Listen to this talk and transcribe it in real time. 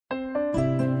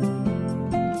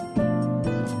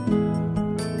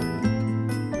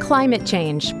Climate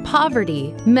change,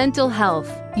 poverty, mental health.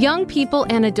 Young people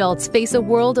and adults face a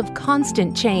world of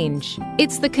constant change.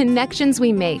 It's the connections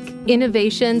we make,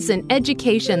 innovations, and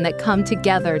education that come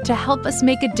together to help us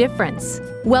make a difference.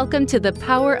 Welcome to the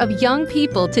Power of Young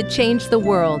People to Change the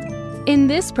World. In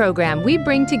this program, we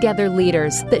bring together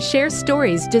leaders that share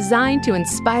stories designed to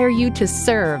inspire you to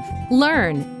serve,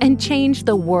 learn, and change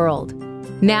the world.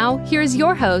 Now, here's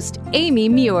your host, Amy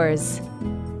Muirs.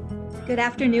 Good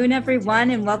afternoon, everyone,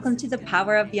 and welcome to the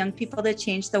Power of Young People to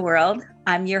Change the World.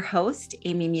 I'm your host,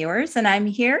 Amy Muirs, and I'm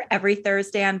here every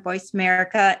Thursday on Voice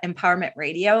America Empowerment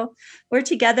Radio, where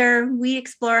together we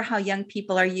explore how young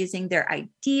people are using their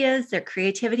ideas, their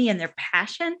creativity, and their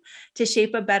passion to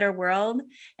shape a better world,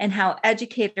 and how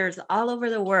educators all over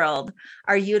the world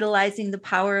are utilizing the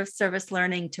power of service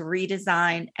learning to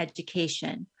redesign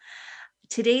education.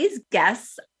 Today's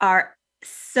guests are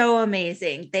so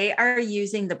amazing. They are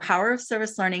using the power of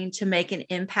service learning to make an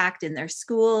impact in their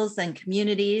schools and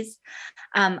communities.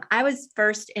 I was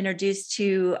first introduced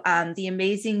to the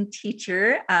amazing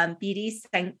teacher, Bidi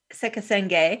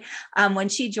Sekasenge, when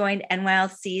she joined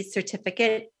NYLC's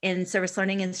Certificate in Service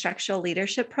Learning Instructional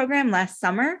Leadership program last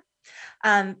summer.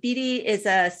 Bidi is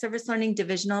a service learning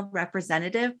divisional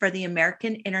representative for the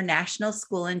American International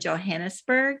School in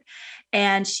Johannesburg,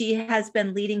 and she has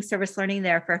been leading service learning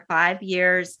there for 5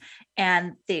 years.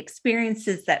 And the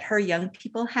experiences that her young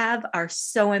people have are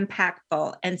so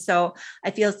impactful. And so I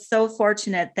feel so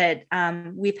fortunate that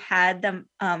we've had them,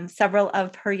 several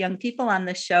of her young people on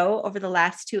the show over the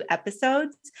last 2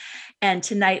 episodes. And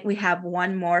tonight we have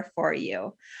one more for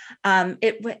you.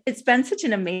 It's been such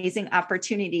an amazing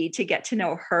opportunity to get to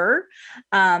know her.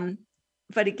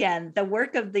 But again, the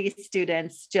work of these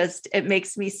students it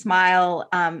makes me smile.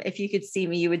 If you could see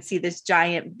me, you would see this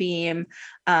giant beam.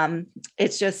 I'm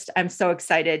so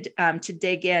excited to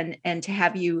dig in and to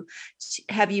have you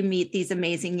meet these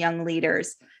amazing young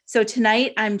leaders. So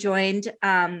tonight I'm joined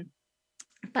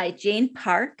by Jane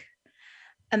Park,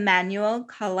 Emmanuel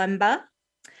Kalemba,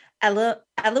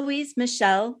 Eloise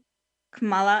Michelle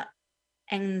Kamala,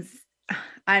 and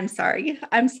I'm sorry,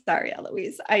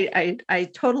 Eloise. I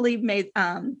totally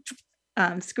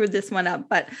screwed this one up,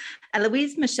 but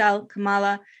Eloise Michelle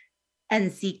Kamala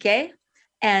and Zike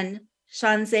and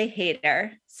Shanze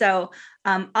Hader. So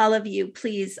all of you,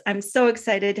 please, I'm so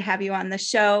excited to have you on the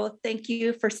show. Thank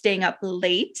you for staying up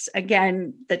late.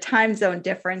 Again, the time zone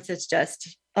difference is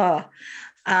just, I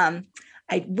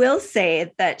will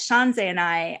say that Shanze and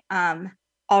I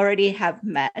already have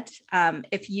met.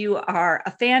 If you are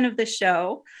a fan of the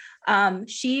show,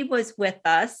 she was with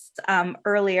us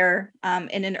earlier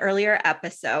in an earlier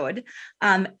episode.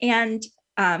 She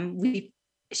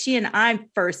and I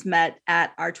first met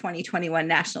at our 2021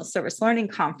 National Service Learning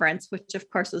Conference, which of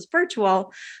course was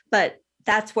virtual, but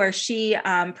that's where she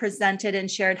presented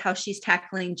and shared how she's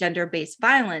tackling gender-based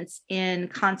violence in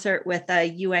concert with a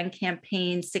UN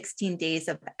campaign, 16 Days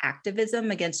of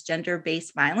Activism Against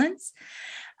Gender-Based Violence,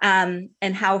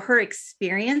 and how her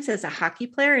experience as a hockey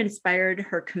player inspired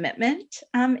her commitment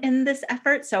in this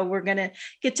effort. So we're going to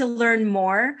get to learn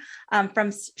more from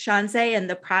Shanze and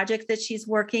the project that she's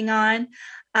working on.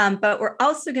 But we're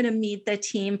also going to meet the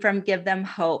team from Give Them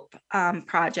Hope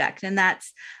project, and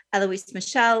that's Eloise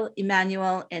Michelle,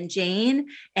 Emmanuel, and Jane,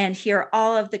 and hear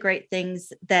all of the great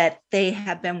things that they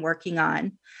have been working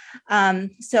on.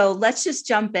 So let's just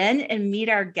jump in and meet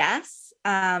our guests.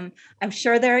 I'm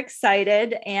sure they're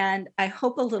excited and I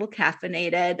hope a little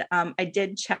caffeinated. I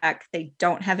did check, they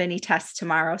don't have any tests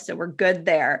tomorrow, so we're good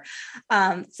there.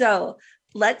 So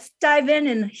let's dive in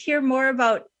and hear more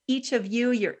about each of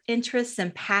you, your interests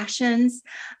and passions.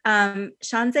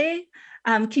 Shanze,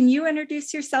 can you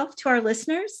introduce yourself to our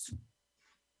listeners?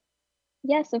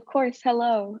 Yes, of course.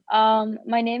 Hello.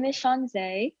 My name is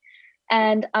Shanze,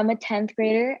 and I'm a 10th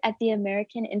grader at the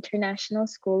American International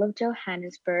School of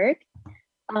Johannesburg.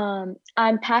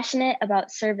 I'm passionate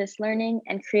about service learning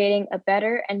and creating a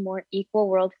better and more equal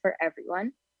world for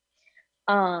everyone.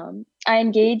 I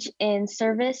engage in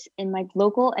service in my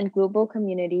local and global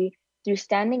community through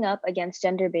standing up against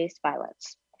gender-based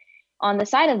violence. On the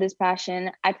side of this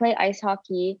passion, I play ice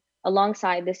hockey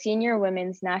alongside the senior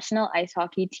women's national ice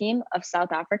hockey team of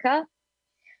South Africa.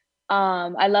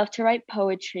 I love to write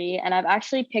poetry, and I've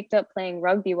actually picked up playing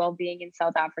rugby while being in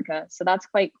South Africa, so that's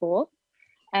quite cool.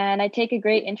 And I take a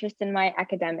great interest in my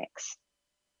academics.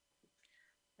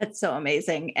 That's so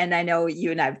amazing. And I know you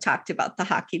and I've talked about the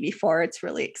hockey before. It's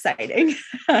really exciting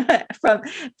from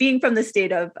the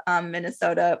state of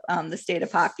Minnesota, the state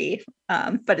of hockey.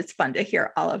 But it's fun to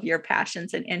hear all of your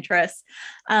passions and interests.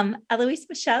 Eloise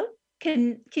Michelle,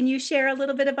 can you share a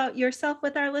little bit about yourself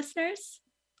with our listeners?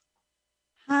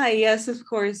 Hi, yes, of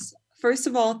course. First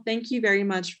of all, thank you very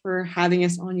much for having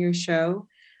us on your show.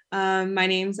 My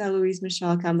name's Eloise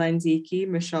Michelle Kambanziki.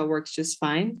 Michelle works just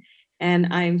fine, and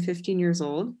I'm 15 years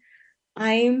old.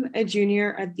 I'm a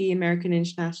junior at the American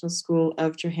International School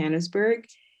of Johannesburg,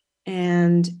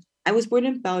 and I was born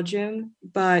in Belgium,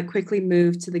 but quickly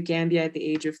moved to the Gambia at the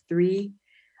age of 3.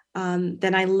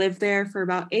 Then I lived there for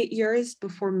about 8 years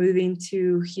before moving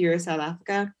to here, South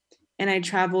Africa. And I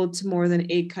traveled to more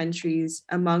than 8 countries,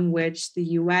 among which the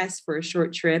US for a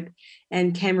short trip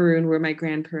and Cameroon, where my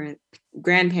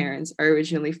grandparents are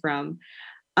originally from.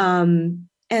 And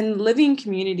living in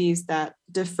communities that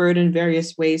differed in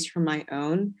various ways from my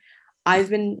own, I've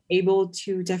been able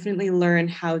to definitely learn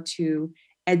how to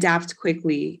adapt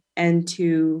quickly and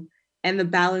the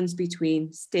balance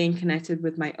between staying connected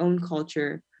with my own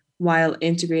culture while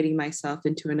integrating myself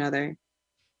into another.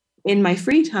 In my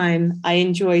free time, I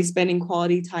enjoy spending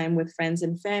quality time with friends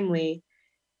and family,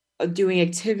 doing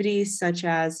activities such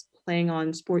as playing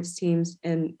on sports teams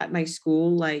at my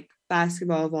school, like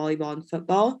basketball, volleyball, and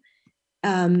football,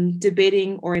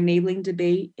 debating or enabling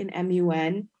debate in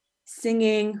MUN,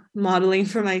 singing, modeling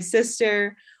for my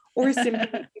sister, or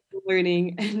simply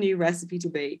learning a new recipe to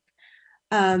bake.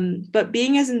 But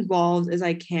being as involved as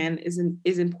I can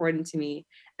is important to me,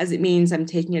 as it means I'm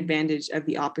taking advantage of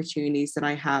the opportunities that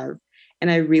I have. And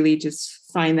I really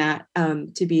just find that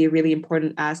to be a really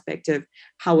important aspect of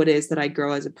how it is that I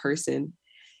grow as a person.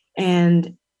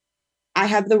 And I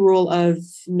have the role of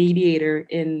mediator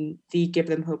in the Give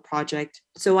Them Hope project.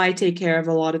 So I take care of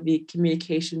a lot of the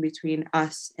communication between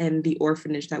us and the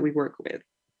orphanage that we work with.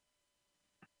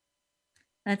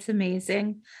 That's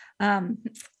amazing.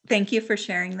 Thank you for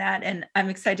sharing that. And I'm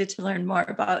excited to learn more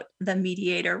about the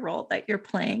mediator role that you're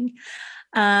playing.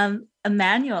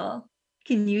 Emmanuel,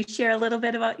 can you share a little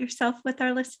bit about yourself with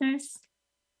our listeners?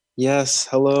 Yes,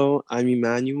 hello, I'm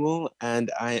Emmanuel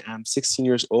and I am 16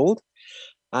 years old.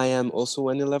 I am also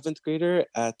an 11th grader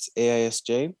at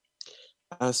AISJ.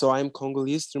 So I'm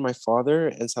Congolese through my father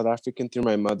and South African through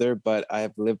my mother, but I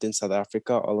have lived in South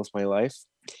Africa all of my life.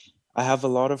 I have a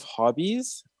lot of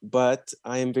hobbies, but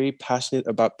I am very passionate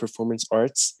about performance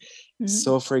arts. Mm-hmm.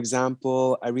 So for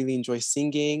example, I really enjoy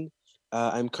singing.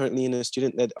 I'm currently in a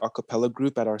student-led a cappella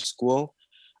group at our school.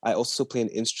 I also play an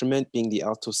instrument, being the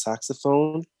alto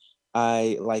saxophone.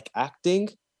 I like acting,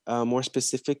 more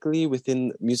specifically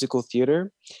within musical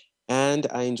theater. And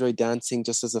I enjoy dancing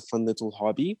just as a fun little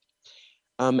hobby.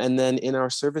 And then in our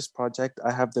service project,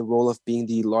 I have the role of being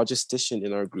the logistician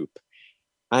in our group.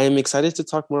 I am excited to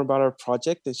talk more about our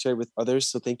project and share it with others.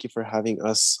 So thank you for having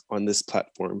us on this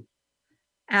platform.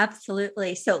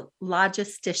 Absolutely. So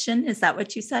logistician, is that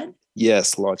what you said?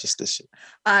 Yes, logistician.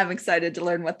 I'm excited to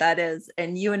learn what that is.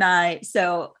 And you and I,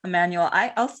 so Emmanuel,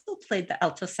 I also played the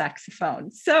alto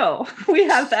saxophone. So we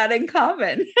have that in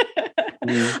common.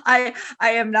 Mm-hmm. I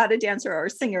am not a dancer or a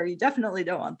singer. You definitely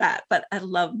don't want that, but I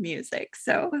love music.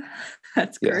 So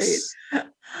that's great. Yes.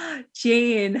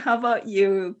 Jane, how about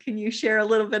you? Can you share a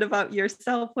little bit about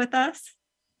yourself with us?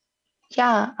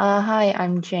 Yeah. Hi,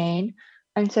 I'm Jane.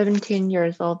 I'm 17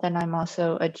 years old and I'm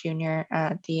also a junior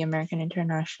at the American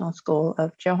International School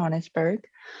of Johannesburg.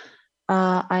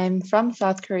 I'm from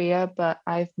South Korea, but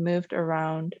I've moved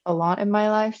around a lot in my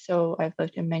life. So I've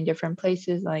lived in many different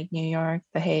places like New York,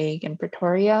 The Hague, and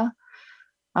Pretoria.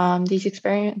 These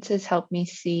experiences help me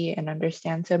see and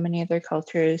understand so many other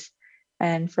cultures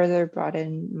and further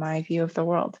broaden my view of the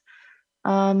world.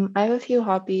 I have a few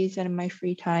hobbies, and in my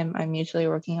free time, I'm usually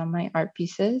working on my art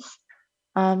pieces.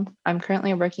 I'm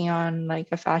currently working on like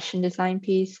a fashion design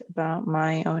piece about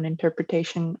my own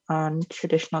interpretation on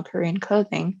traditional Korean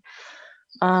clothing.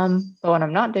 But when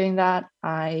I'm not doing that,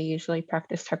 I usually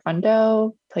practice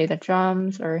taekwondo, play the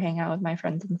drums, or hang out with my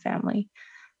friends and family.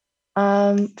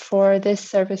 For this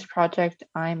service project,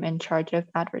 I'm in charge of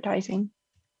advertising.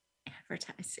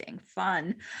 Advertising,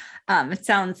 fun. It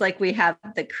sounds like we have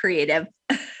the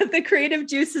creative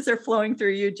juices are flowing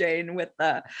through you, Jane, with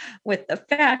the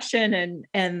fashion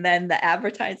and then the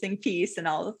advertising piece and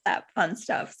all of that fun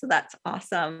stuff. So that's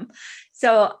awesome.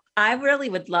 So I really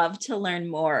would love to learn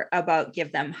more about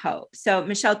Give Them Hope. So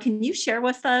Michelle, can you share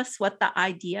with us what the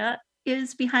idea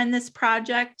is behind this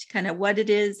project? Kind of what it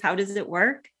is, how does it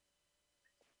work?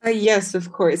 Yes,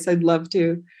 of course, I'd love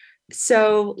to.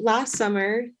 So last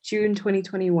summer, June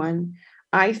 2021,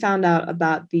 I found out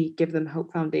about the Give Them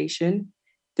Hope Foundation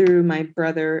through my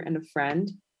brother and a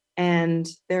friend, and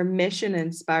their mission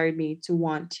inspired me to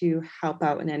want to help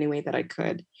out in any way that I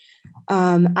could.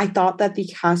 I thought that the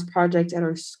CAST project at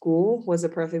our school was a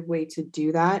perfect way to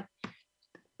do that.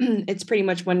 It's pretty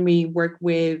much when we work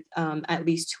with at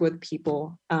least 2 other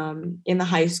people in the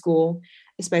high school,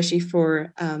 especially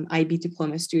for IB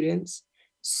diploma students.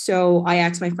 So I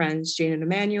asked my friends, Jane and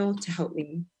Emmanuel, to help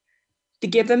me. The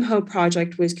Give Them Hope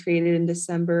project was created in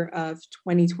December of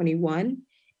 2021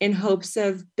 in hopes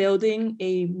of building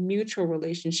a mutual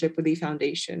relationship with the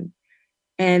foundation.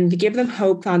 And the Give Them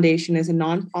Hope Foundation is a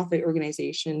nonprofit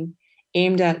organization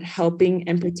aimed at helping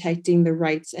and protecting the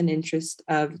rights and interests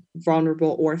of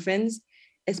vulnerable orphans,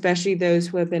 especially those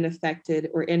who have been affected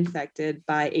or infected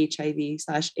by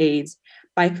HIV/AIDS,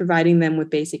 by providing them with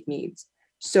basic needs.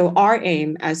 So our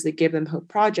aim as the Give Them Hope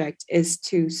project is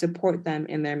to support them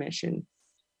in their mission.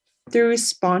 Through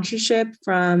sponsorship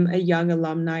from a young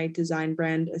alumni design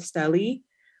brand, Esteli,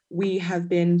 we have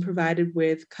been provided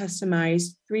with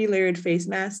customized 3-layered face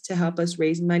masks to help us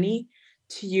raise money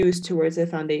to use towards the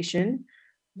foundation.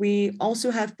 We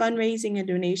also have fundraising and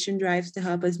donation drives to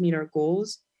help us meet our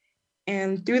goals.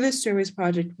 And through this service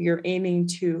project, we are aiming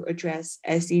to address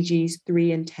SDGs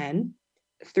 3 and 10,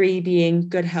 3 being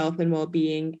good health and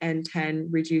well-being, and 10,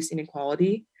 reduce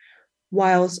inequality,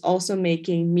 whilst also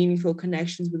making meaningful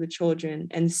connections with the children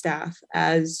and staff,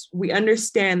 as we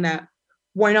understand that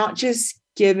we're not just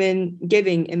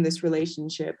giving in this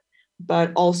relationship,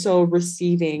 but also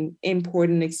receiving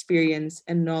important experience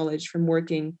and knowledge from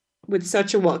working with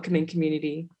such a welcoming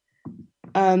community.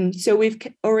 So we've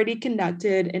already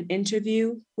conducted an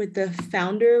interview with the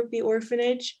founder of the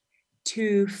orphanage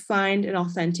to find an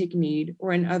authentic need,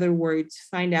 or in other words,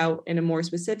 find out in a more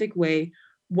specific way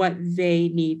what they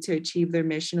need to achieve their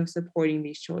mission of supporting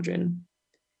these children.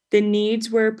 The needs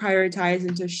were prioritized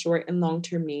into short and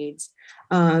long-term needs.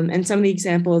 And some of the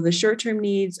examples of the short-term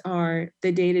needs are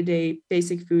the day-to-day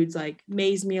basic foods like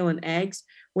maize meal and eggs,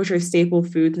 which are staple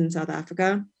foods in South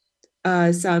Africa.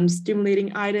 Some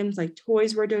stimulating items like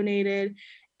toys were donated,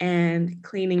 and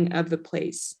cleaning of the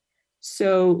place.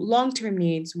 So long-term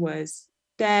needs was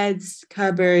beds,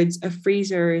 cupboards, a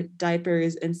freezer,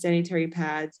 diapers, and sanitary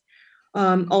pads.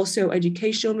 Also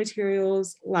educational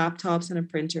materials, laptops, and a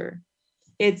printer.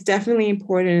 It's definitely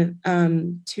important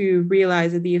to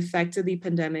realize that the effects of the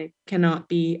pandemic cannot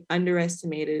be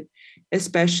underestimated,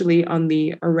 especially on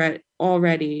the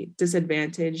already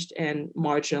disadvantaged and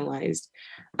marginalized.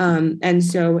 And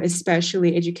so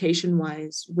especially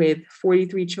education-wise, with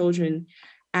 43 children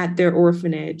at their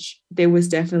orphanage, there was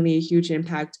definitely a huge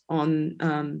impact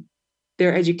on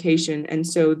their education. And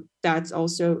so that's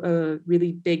also a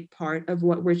really big part of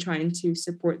what we're trying to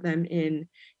support them in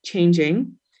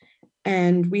changing.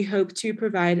 And we hope to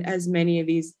provide as many of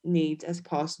these needs as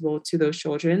possible to those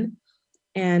children.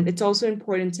 And it's also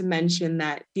important to mention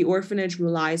that the orphanage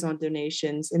relies on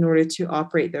donations in order to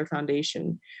operate their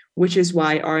foundation, which is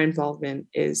why our involvement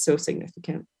is so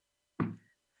significant.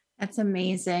 That's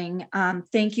amazing.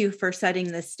 Thank you for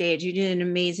setting the stage. You did an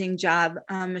amazing job,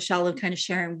 Michelle, of kind of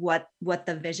sharing what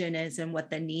the vision is and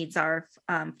what the needs are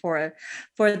for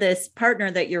this partner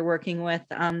that you're working with,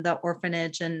 the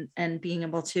orphanage, and being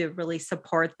able to really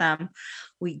support them.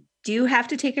 We do have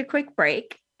to take a quick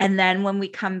break. And then when we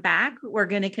come back, we're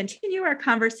going to continue our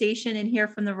conversation and hear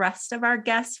from the rest of our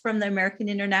guests from the American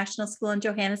International School in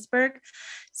Johannesburg.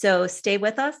 So stay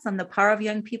with us on the Power of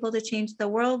Young People to Change the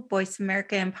World, Voice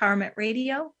America Empowerment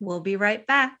Radio. We'll be right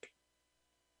back.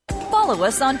 Follow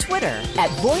us on Twitter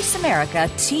at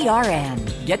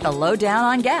VoiceAmericaTRN. Get the lowdown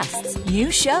on guests,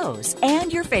 new shows,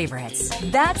 and your favorites.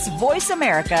 That's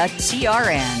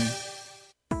VoiceAmericaTRN.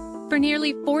 For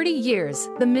nearly 40 years,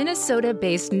 the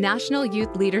Minnesota-based National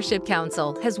Youth Leadership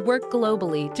Council has worked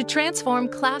globally to transform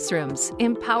classrooms,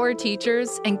 empower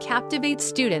teachers, and captivate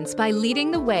students by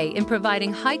leading the way in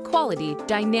providing high-quality,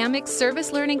 dynamic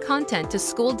service learning content to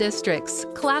school districts,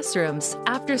 classrooms,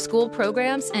 after-school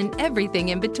programs, and everything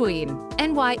in between.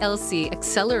 NYLC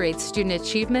accelerates student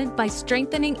achievement by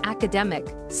strengthening academic,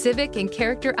 civic, and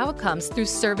character outcomes through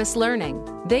service learning.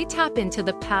 They tap into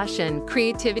the passion,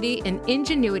 creativity, and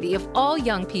ingenuity of all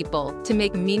young people to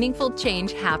make meaningful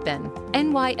change happen.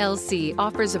 NYLC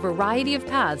offers a variety of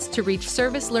paths to reach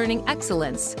service learning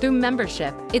excellence through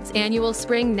membership, its annual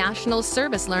Spring National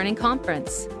Service Learning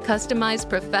Conference, customized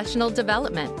professional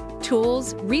development,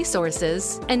 tools,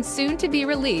 resources, and soon to be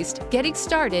released Getting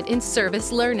Started in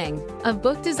Service Learning, a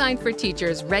book designed for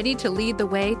teachers ready to lead the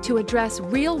way to address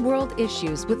real-world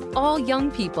issues with all young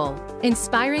people,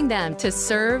 inspiring them to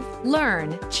serve,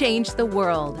 learn, change the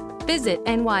world. Visit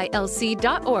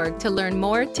nylc.org to learn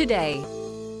more today.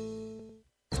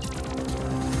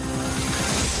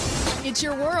 It's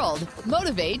your world.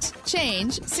 Motivate,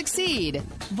 change, succeed.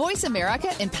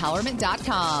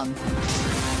 VoiceAmericaEmpowerment.com.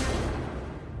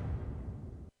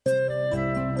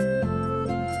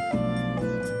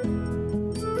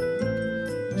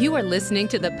 You are listening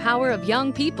to The Power of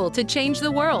Young People to Change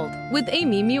the World with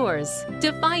Amy Muirs.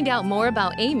 To find out more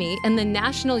about Amy and the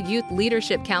National Youth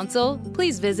Leadership Council,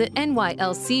 please visit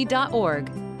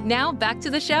nylc.org. Now back to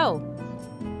the show.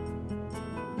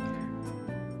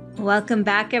 Welcome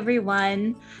back,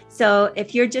 everyone. So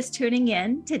if you're just tuning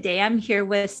in, today I'm here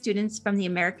with students from the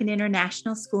American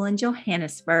International School in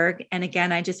Johannesburg. And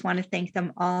again, I just want to thank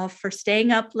them all for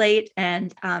staying up late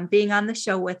and being on the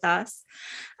show with us.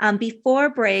 Before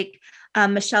break,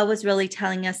 Michelle was really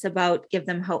telling us about Give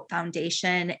Them Hope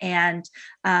Foundation and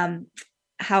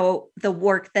how the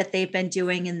work that they've been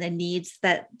doing and the needs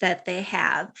that they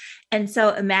have. And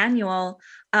so, Emmanuel,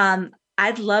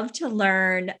 I'd love to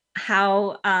learn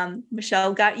how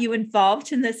Michelle got you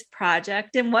involved in this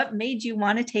project and what made you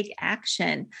want to take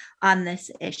action on this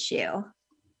issue.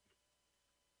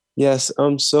 Yes,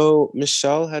 so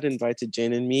Michelle had invited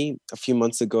Jane and me a few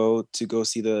months ago to go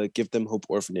see the Give Them Hope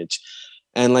orphanage.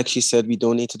 And like she said, we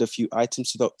donated a few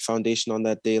items to the foundation on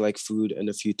that day, like food and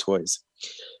a few toys.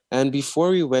 And before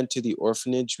we went to the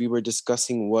orphanage, we were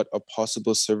discussing what a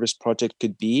possible service project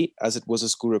could be, as it was a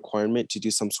school requirement to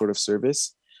do some sort of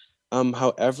service.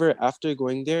 However, after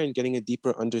going there and getting a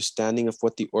deeper understanding of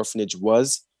what the orphanage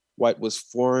was, why it was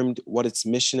formed, what its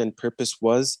mission and purpose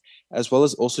was, as well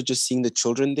as also just seeing the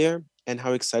children there and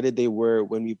how excited they were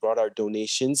when we brought our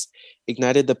donations,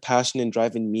 ignited the passion and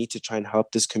drive in me to try and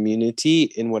help this community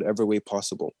in whatever way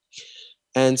possible.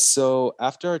 And so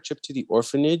after our trip to the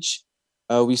orphanage,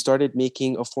 we started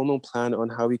making a formal plan on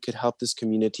how we could help this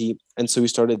community. And so we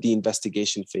started the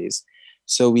investigation phase.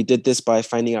 So we did this by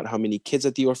finding out how many kids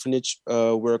at the orphanage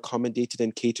were accommodated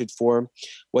and catered for,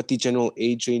 what the general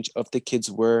age range of the kids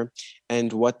were,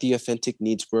 and what the authentic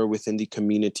needs were within the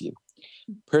community.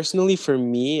 Personally, for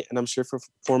me, and I'm sure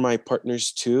for my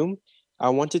partners too, I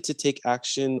wanted to take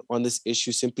action on this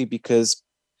issue simply because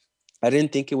I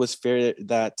didn't think it was fair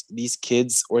that these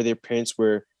kids or their parents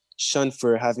were shunned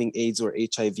for having AIDS or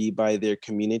HIV by their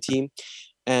community.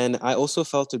 And I also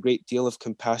felt a great deal of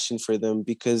compassion for them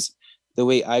because the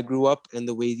way I grew up and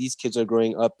the way these kids are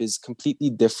growing up is completely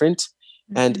different.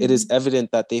 Mm-hmm. And it is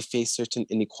evident that they face certain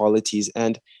inequalities.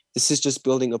 And this is just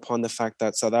building upon the fact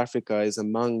that South Africa is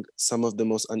among some of the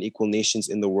most unequal nations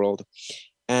in the world.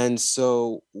 And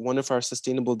so one of our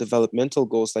sustainable developmental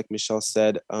goals, like Michelle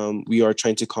said, we are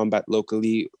trying to combat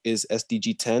locally is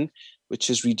SDG 10, which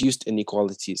is reduced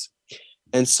inequalities.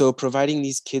 And so providing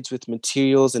these kids with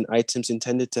materials and items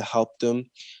intended to help them,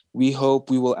 we hope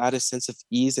we will add a sense of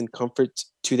ease and comfort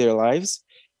to their lives.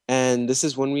 And this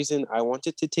is one reason I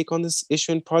wanted to take on this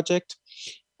issue and project.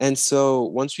 And so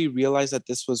once we realized that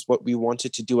this was what we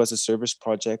wanted to do as a service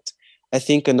project, I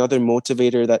think another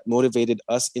motivator that motivated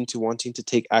us into wanting to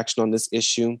take action on this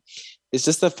issue is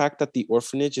just the fact that the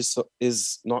orphanage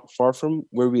is not far from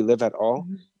where we live at all.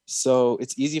 Mm-hmm. So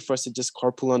it's easy for us to just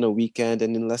carpool on a weekend,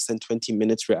 and in less than 20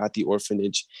 minutes, we're at the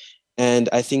orphanage. And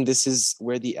I think this is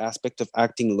where the aspect of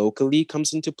acting locally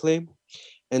comes into play.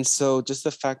 And so just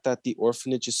the fact that the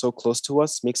orphanage is so close to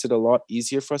us makes it a lot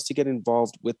easier for us to get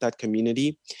involved with that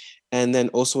community. And then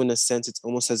also, in a sense, it's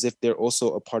almost as if they're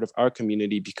also a part of our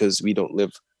community because we don't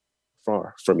live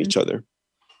far from each other.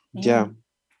 Yeah.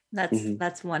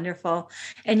 That's wonderful.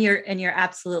 And you're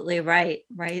absolutely right.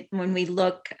 When we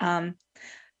look, I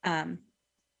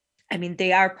mean,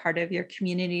 they are part of your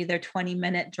community. They're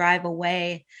 20-minute drive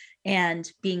away, and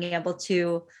being able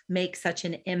to make such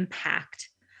an impact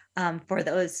for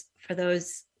those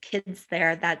kids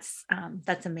there, that's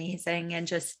amazing.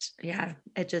 And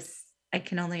I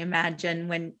can only imagine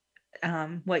when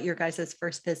what your guys'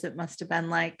 first visit must have been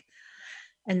like.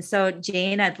 And so,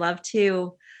 Jane, I'd love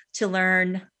to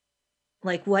learn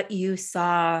like what you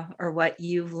saw or what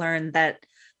you've learned that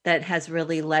has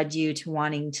really led you to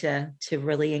wanting to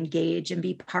really engage and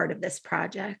be part of this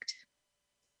project.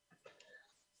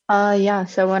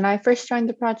 So when I first joined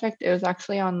the project, it was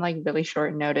actually on like really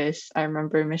short notice. I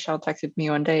remember Michelle texted me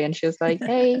one day and she was like,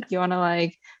 hey, do you want to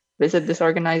like visit this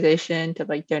organization to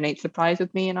like donate supplies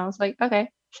with me? And I was like, okay,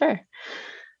 sure.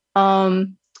 But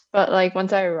like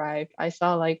once I arrived, I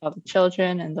saw like all the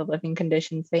children and the living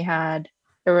conditions they had.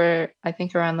 There were, I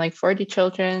think, around like 40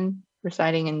 children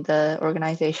residing in the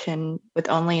organization with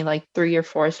only like 3 or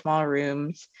 4 small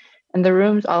rooms. And the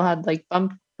rooms all had like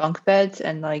bunk beds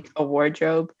and like a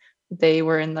wardrobe. They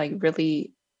weren't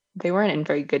in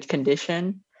very good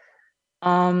condition.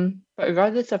 But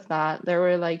regardless of that, there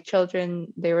were like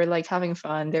children, they were like having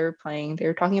fun, they were playing, they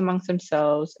were talking amongst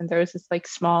themselves. And there was this like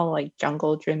small like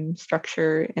jungle gym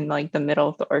structure in like the middle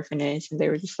of the orphanage. And they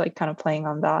were just like kind of playing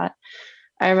on that.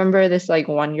 I remember this like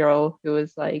 1-year-old who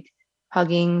was like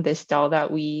hugging this doll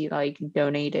that we like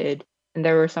donated. and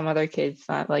there were some other kids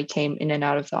that like came in and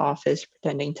out of the office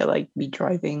pretending to like be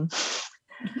driving.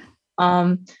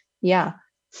 Yeah.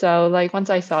 So like once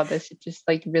I saw this, it just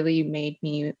like really made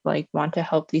me like want to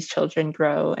help these children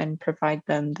grow and provide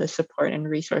them the support and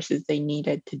resources they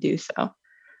needed to do so.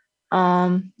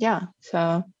 Yeah.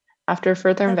 So after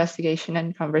further investigation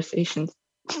and conversations,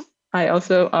 I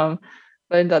also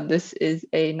learned that this is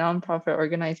a nonprofit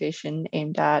organization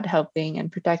aimed at helping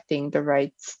and protecting the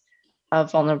rights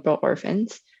of vulnerable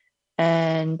orphans,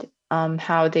 and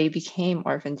how they became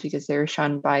orphans because they were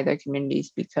shunned by their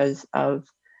communities because of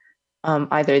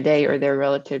either they or their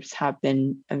relatives have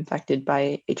been infected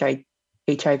by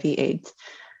HIV/AIDS.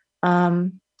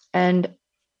 And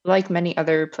like many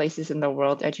other places in the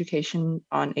world, education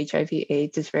on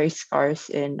HIV/AIDS is very scarce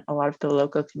in a lot of the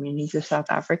local communities of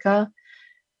South Africa.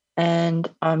 And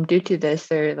due to this,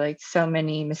 there are like so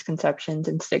many misconceptions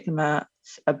and stigmas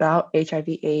about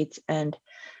HIV/AIDS, and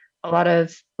a lot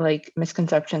of like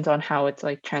misconceptions on how it's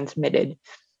like transmitted.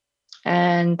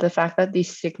 And the fact that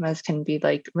these stigmas can be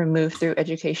like removed through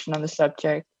education on the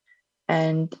subject,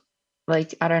 and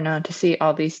like, I don't know, to see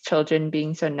all these children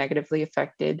being so negatively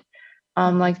affected,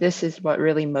 like this is what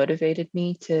really motivated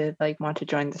me to like want to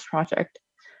join this project.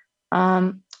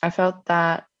 I felt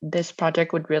that this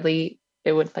project would really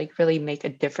make a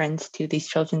difference to these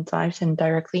children's lives and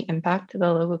directly impact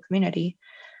the local community.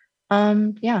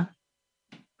 Yeah.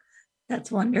 That's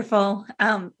wonderful.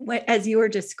 As you were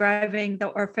describing the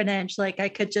orphanage, like I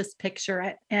could just picture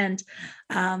it. And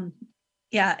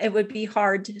yeah, it would be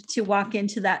hard to walk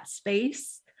into that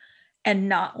space and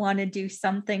not want to do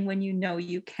something when you know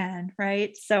you can,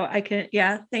 right? So I can,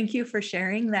 yeah, thank you for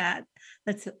sharing that.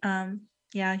 That's,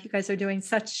 yeah, you guys are doing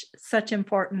such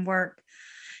important work.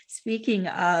 Speaking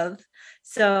of,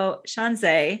 so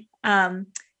Shanze,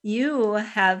 you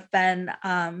have been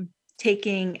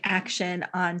taking action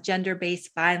on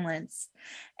gender-based violence.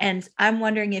 And I'm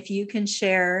wondering if you can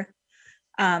share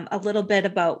a little bit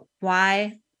about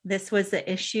why this was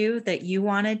the issue that you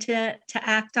wanted to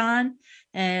act on.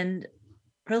 And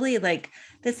really, like,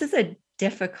 this is a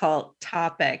difficult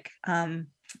topic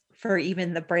for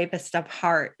even the bravest of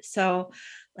heart. So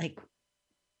like,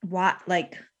 what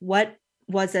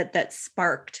was it that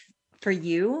sparked for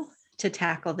you to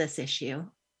tackle this issue?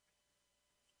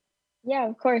 Yeah,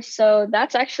 of course. So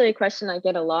that's actually a question I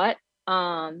get a lot.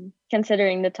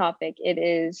 Considering the topic, it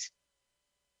is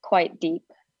quite deep.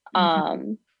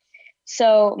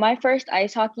 So my first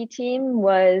ice hockey team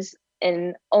was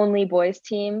an only boys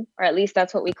team, or at least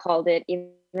that's what we called it,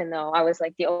 even though I was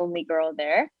like the only girl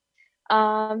there.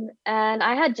 And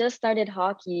I had just started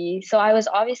hockey, so I was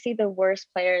obviously the worst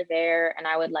player there, and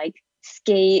I would like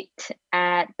skate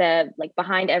at the like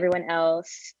behind everyone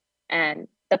else, and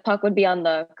the puck would be on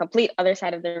the complete other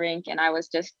side of the rink, and I was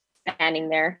just standing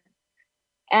there.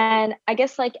 And I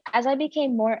guess like as I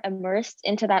became more immersed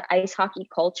into that ice hockey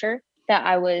culture that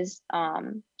I was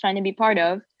trying to be part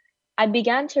of, I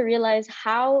began to realize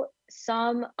how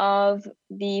some of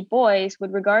the boys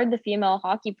would regard the female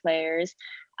hockey players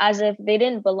as if they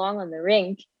didn't belong on the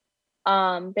rink.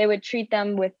 They would treat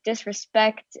them with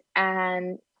disrespect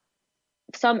and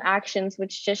some actions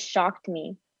which just shocked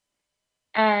me.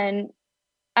 And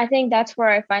I think that's where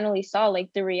I finally saw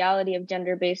like the reality of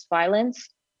gender-based violence.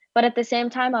 But at the same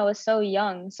time, I was so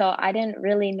young, so I didn't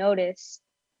really notice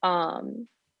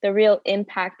the real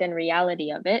impact and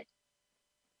reality of it.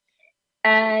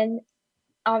 And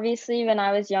obviously, when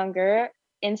I was younger,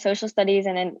 in social studies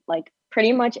and in like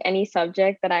pretty much any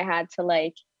subject that I had to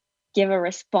like give a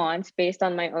response based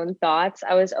on my own thoughts,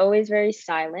 I was always very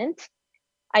silent.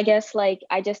 I guess like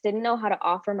I just didn't know how to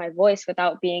offer my voice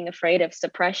without being afraid of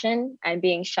suppression and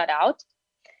being shut out.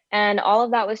 And all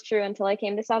of that was true until I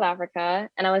came to South Africa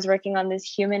and I was working on this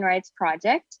human rights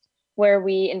project where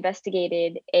we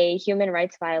investigated a human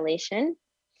rights violation.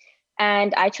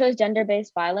 And I chose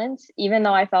gender-based violence, even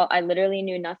though I felt I literally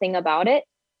knew nothing about it.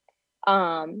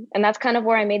 And that's kind of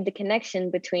where I made the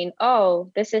connection between,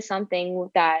 oh, this is something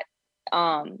that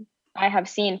I have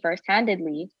seen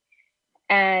first-handedly.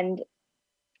 And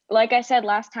like I said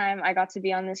last time I got to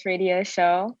be on this radio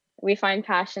show, we find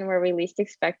passion where we least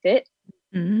expect it.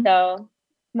 Mm-hmm. So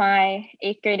my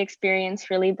 8th grade experience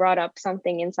really brought up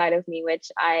something inside of me, which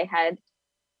I had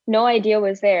no idea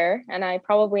was there. And I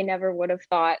probably never would have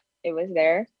thought it was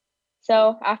there.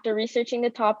 So after researching the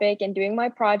topic and doing my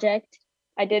project,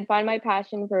 I did find my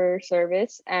passion for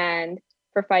service and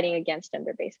for fighting against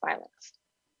gender-based violence.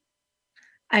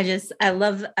 I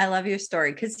love your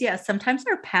story because yeah, sometimes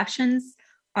our passions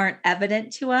aren't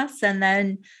evident to us, and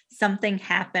then something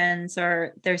happens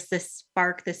or there's this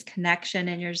spark, this connection,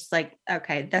 and you're just like,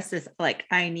 okay, this is like,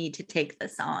 I need to take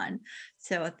this on.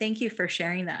 So thank you for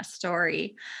sharing that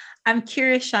story. I'm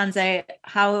curious, Shanze,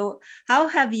 how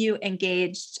have you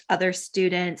engaged other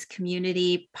students,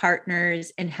 community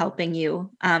partners in helping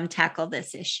you tackle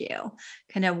this issue?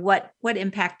 Kind of what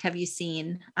impact have you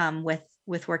seen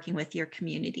with working with your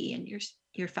community and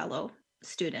your fellow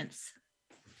students?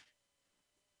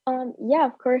 Yeah,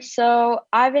 of course. So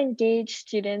I've engaged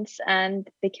students and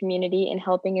the community in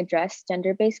helping address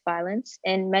gender-based violence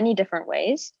in many different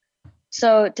ways.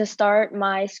 So to start,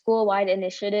 my school-wide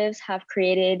initiatives have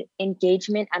created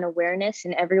engagement and awareness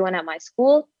in everyone at my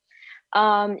school.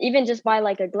 Even just by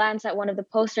like a glance at one of the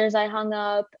posters I hung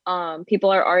up, people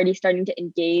are already starting to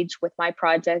engage with my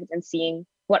project and seeing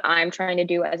what I'm trying to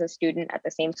do as a student at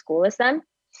the same school as them.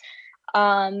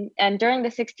 And during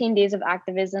the 16 days of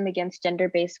activism against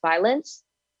gender-based violence,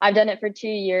 I've done it for 2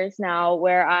 years now,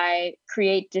 where I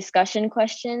create discussion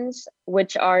questions,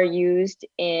 which are used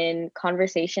in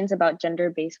conversations about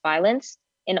gender-based violence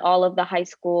in all of the high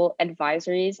school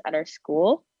advisories at our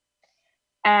school.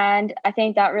 And I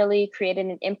think that really created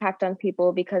an impact on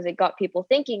people because it got people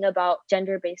thinking about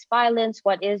gender-based violence.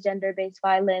 What is gender-based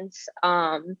violence?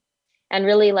 And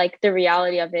really like the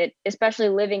reality of it, especially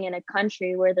living in a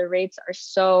country where the rates are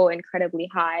so incredibly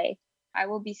high. I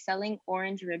will be selling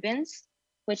orange ribbons,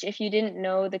 which if you didn't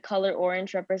know, the color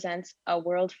orange represents a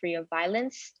world free of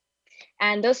violence.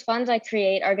 And those funds I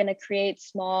create are going to create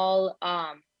small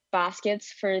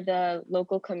baskets for the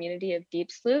local community of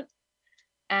Deep Sloot.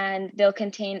 And they'll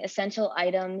contain essential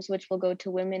items which will go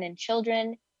to women and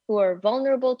children who are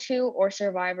vulnerable to or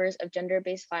survivors of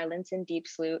gender-based violence in Deep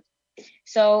Sloot.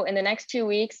 So in the next 2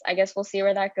 weeks, I guess we'll see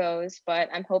where that goes, but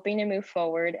I'm hoping to move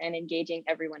forward and engaging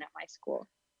everyone at my school.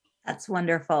 That's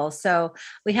wonderful. So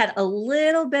we had a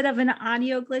little bit of an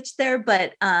audio glitch there,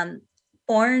 but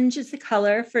orange is the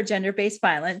color for gender-based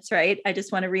violence, right? I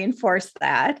just want to reinforce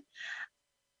that.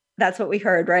 That's what we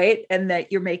heard, right? And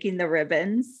that you're making the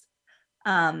ribbons.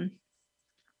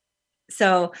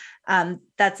 So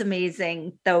that's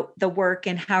amazing, the work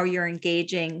and how you're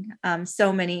engaging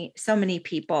so many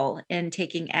people in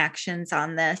taking actions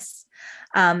on this.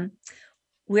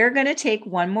 We're going to take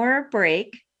one more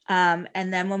break. And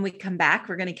then when we come back,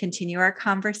 we're going to continue our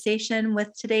conversation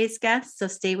with today's guest. So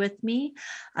stay with me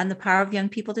on the Power of Young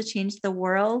People to Change the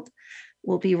World.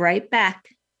 We'll be right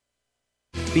back.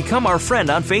 Become our friend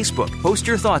on Facebook. Post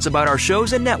your thoughts about our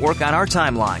shows and network on our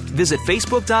timeline. Visit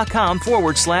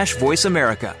facebook.com/Voice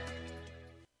America.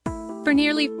 For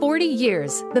nearly 40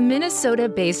 years, the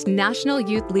Minnesota-based National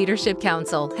Youth Leadership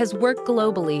Council has worked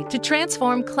globally to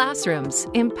transform classrooms,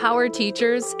 empower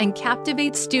teachers, and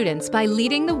captivate students by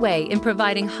leading the way in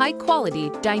providing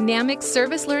high-quality, dynamic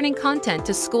service learning content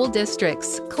to school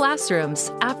districts,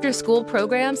 classrooms, after-school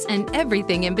programs, and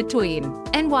everything in between.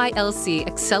 NYLC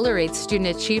accelerates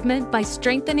student achievement by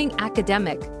strengthening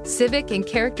academic, civic, and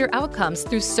character outcomes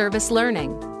through service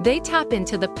learning. They tap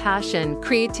into the passion,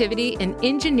 creativity, and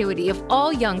ingenuity of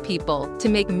all young people to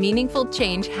make meaningful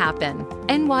change happen.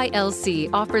 NYLC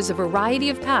offers a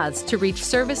variety of paths to reach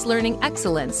service learning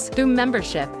excellence through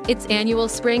membership, its annual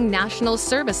Spring National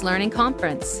Service Learning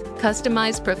Conference,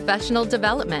 customized professional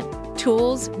development,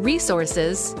 tools,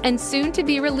 resources, and soon to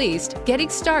be released Getting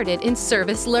Started in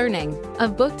Service Learning, a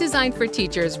book designed for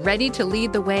teachers ready to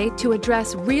lead the way to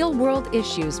address real-world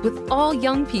issues with all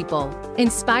young people,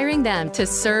 inspiring them to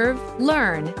serve,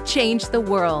 learn, change the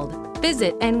world.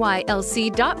 Visit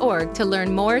nylc.org to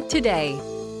learn more today.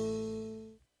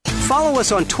 Follow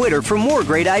us on Twitter for more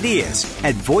great ideas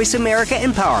at Voice America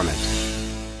Empowerment.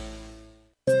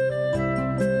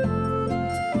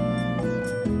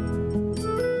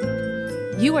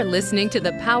 You are listening to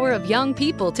The Power of Young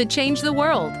People to Change the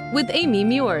World with Amy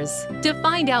Muirs. To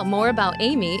find out more about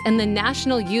Amy and the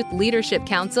National Youth Leadership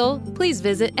Council, please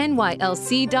visit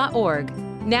nylc.org.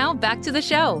 Now back to the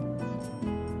show.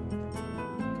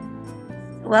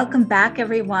 Welcome back,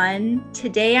 everyone.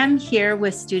 Today I'm here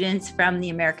with students from the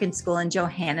American School in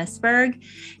Johannesburg,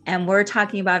 and we're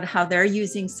talking about how they're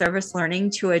using service learning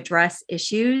to address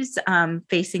issues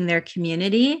facing their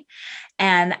community.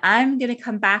 And I'm going to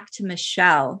come back to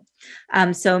Michelle.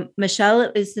 So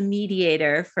Michelle is the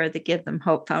mediator for the Give Them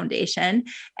Hope Foundation.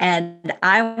 And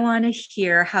I want to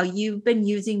hear how you've been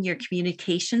using your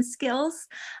communication skills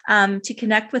to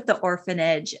connect with the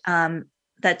orphanage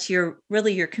that's your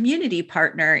community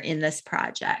partner in this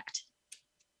project.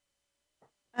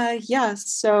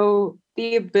 So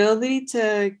the ability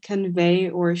to convey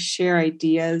or share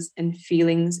ideas and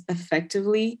feelings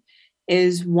effectively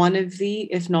is one of the,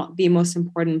 if not the most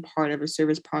important part of a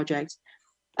service project.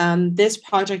 This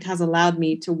project has allowed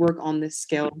me to work on this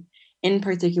skill, in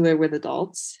particular with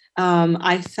adults.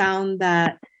 I found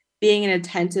that being an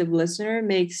attentive listener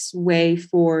makes way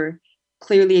for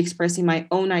clearly expressing my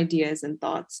own ideas and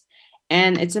thoughts.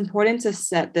 And it's important to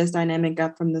set this dynamic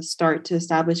up from the start to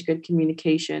establish good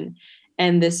communication.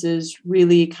 And this is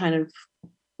really kind of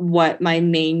what my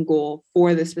main goal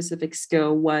for this specific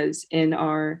skill was in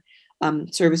our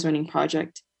service learning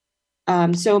project.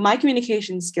 So my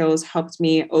communication skills helped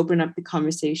me open up the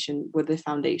conversation with the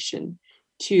foundation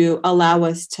to allow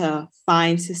us to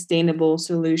find sustainable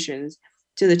solutions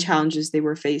to the challenges they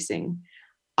were facing.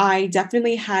 I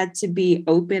definitely had to be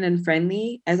open and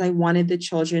friendly as I wanted the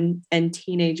children and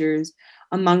teenagers,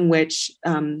 among which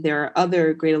there are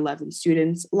other grade 11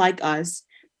 students like us,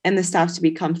 and the staff to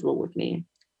be comfortable with me.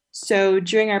 So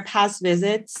during our past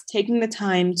visits, taking the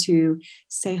time to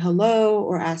say hello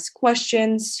or ask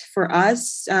questions for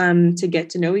us to get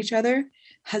to know each other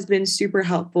has been super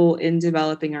helpful in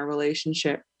developing our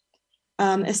relationship.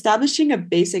 Establishing a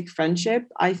basic friendship,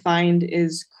 I find,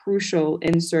 is crucial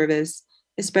in service,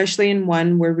 especially in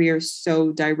one where we are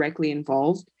so directly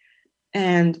involved.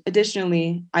 And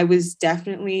additionally, I was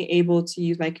definitely able to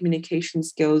use my communication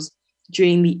skills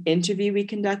during the interview we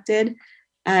conducted,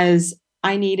 as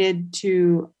I needed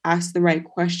to ask the right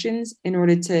questions in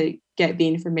order to get the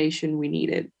information we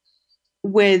needed.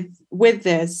 With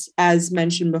this, as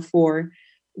mentioned before,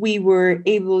 we were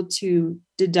able to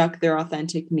deduct their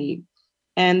authentic need.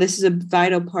 And this is a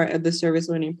vital part of the service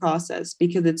learning process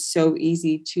because it's so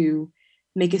easy to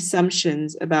make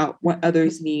assumptions about what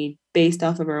others need based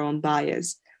off of our own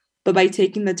bias. But by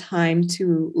taking the time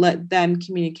to let them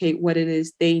communicate what it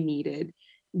is they needed,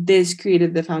 this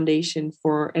created the foundation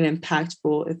for an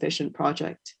impactful, efficient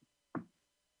project.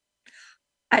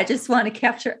 I just want to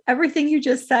capture everything you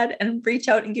just said and reach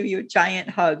out and give you a giant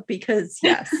hug because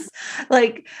yes,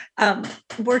 like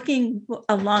working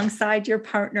alongside your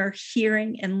partner,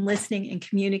 hearing and listening and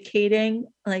communicating,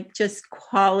 like just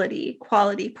quality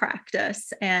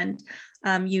practice. And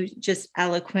you just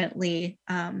eloquently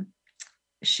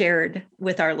shared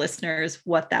with our listeners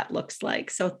what that looks like.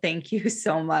 So thank you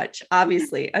so much.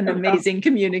 Obviously, an amazing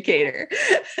communicator.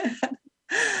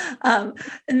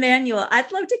 Emmanuel,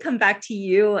 I'd love to come back to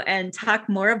you and talk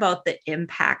more about the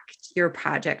impact your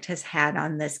project has had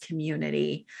on this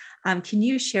community. Can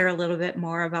you share a little bit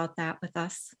more about that with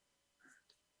us?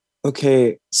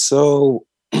 Okay, so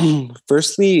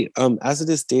firstly, as it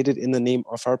is stated in the name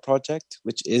of our project,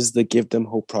 which is the Give Them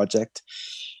Hope project,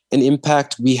 an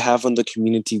impact we have on the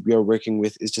community we are working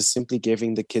with is just simply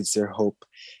giving the kids their hope.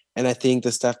 And I think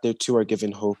the staff there too are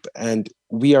given hope, and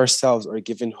we ourselves are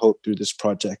given hope through this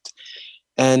project.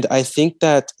 And I think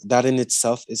that in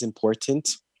itself is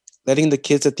important. Letting the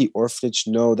kids at the orphanage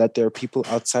know that there are people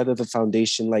outside of the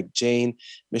foundation like Jane,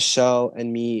 Michelle,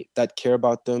 and me that care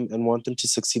about them and want them to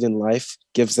succeed in life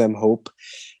gives them hope.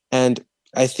 And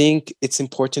I think it's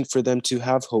important for them to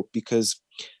have hope because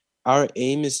our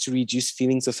aim is to reduce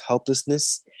feelings of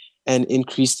helplessness and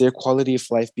increase their quality of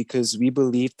life, because we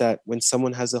believe that when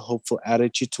someone has a hopeful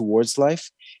attitude towards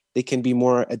life, they can be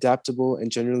more adaptable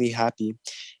and generally happy.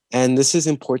 And this is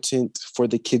important for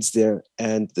the kids there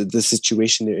and the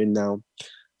situation they're in now.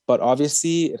 But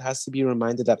obviously, it has to be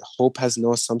reminded that hope has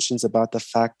no assumptions about the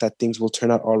fact that things will turn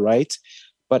out all right,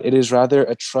 but it is rather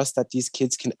a trust that these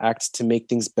kids can act to make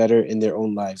things better in their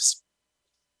own lives.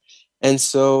 And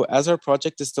so, as our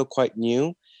project is still quite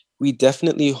new, we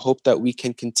definitely hope that we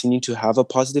can continue to have a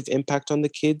positive impact on the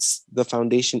kids, the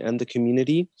foundation, and the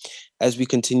community as we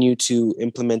continue to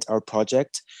implement our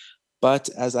project. But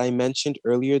as I mentioned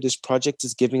earlier, this project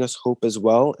is giving us hope as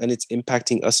well, and it's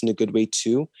impacting us in a good way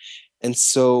too. And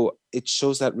so it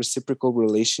shows that reciprocal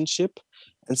relationship.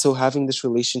 And so having this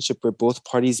relationship where both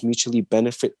parties mutually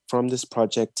benefit from this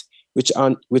project, which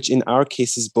in our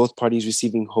case is both parties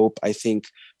receiving hope, I think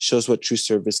shows what true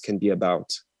service can be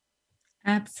about.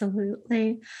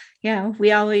 Absolutely. Yeah,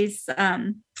 we always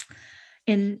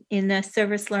in the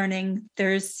service learning,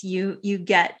 there's you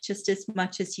get just as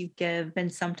much as you give,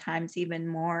 and sometimes even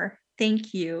more.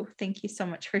 Thank you so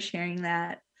much for sharing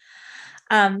that.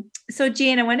 So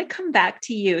Jane, I want to come back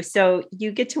to you. So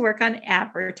you get to work on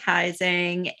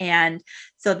advertising, and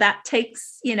so that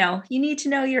takes, you need to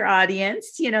know your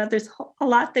audience. There's a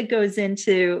lot that goes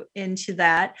into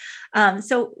that.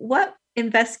 So what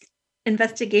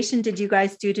investigation did you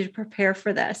guys do to prepare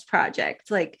for this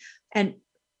project? And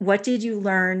what did you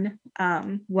learn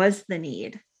was the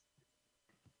need?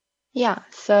 Yeah,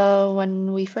 so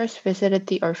when we first visited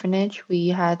the orphanage, we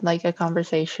had a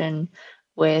conversation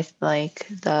with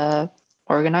the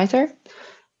organizer,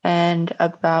 and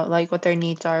about like what their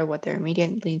needs are, what their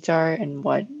immediate needs are, and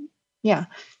what, yeah.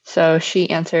 So she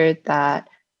answered that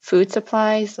food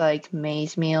supplies like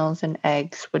maize meals and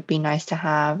eggs would be nice to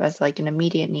have as like an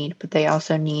immediate need, but they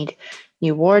also need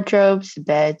new wardrobes,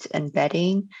 beds, and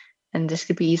bedding. And this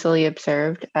could be easily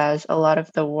observed as a lot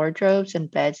of the wardrobes and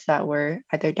beds that were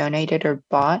either donated or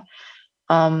bought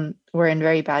were in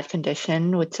very bad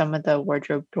condition, with some of the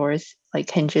wardrobe doors like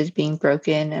hinges being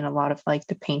broken and a lot of like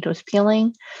the paint was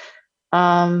peeling.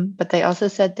 But they also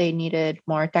said they needed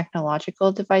more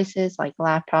technological devices like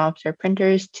laptops or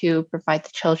printers to provide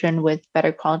the children with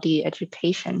better quality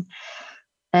education.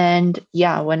 And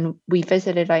yeah, when we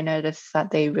visited, I noticed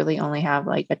that they really only have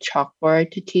like a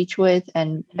chalkboard to teach with.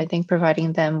 And I think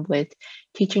providing them with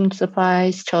teaching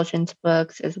supplies, children's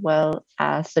books, as well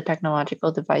as the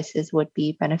technological devices would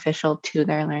be beneficial to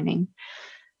their learning.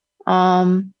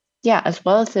 Yeah, as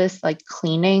well as this, like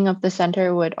cleaning of the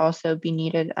center would also be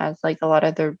needed, as like a lot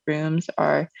of the rooms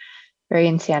are very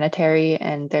unsanitary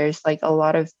and there's like a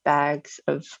lot of bags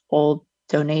of old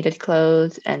donated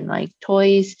clothes and like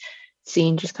toys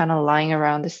seen just kind of lying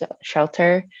around the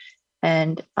shelter.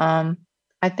 And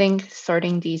I think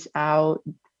sorting these out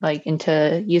like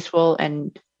into useful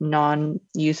and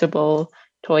non-usable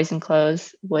toys and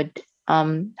clothes would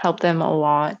help them a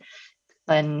lot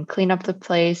and clean up the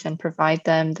place and provide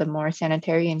them the more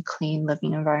sanitary and clean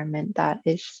living environment that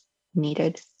is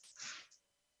needed.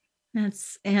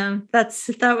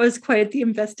 That was quite the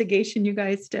investigation you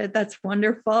guys did. That's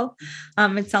wonderful.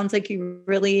 It sounds like you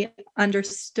really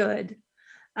understood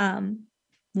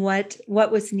what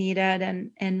was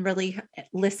needed and really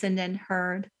listened and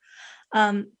heard.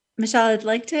 Michelle, I'd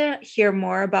like to hear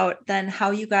more about then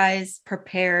how you guys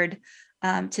prepared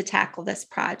to tackle this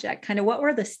project. Kind of what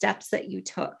were the steps that you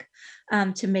took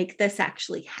to make this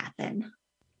actually happen?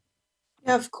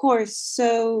 Yeah, of course.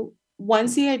 So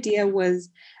once the idea was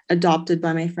adopted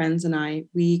by my friends and I,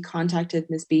 we contacted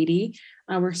Miss Beatty,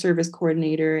 our service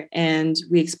coordinator, and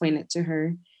we explained it to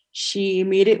her. She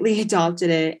immediately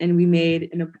adopted it, and we made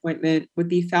an appointment with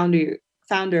the founder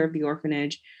of the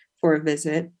orphanage for a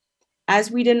visit.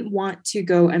 As we didn't want to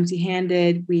go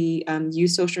empty-handed, we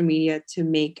used social media to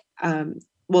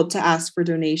to ask for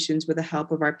donations with the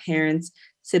help of our parents,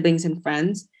 siblings, and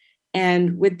friends.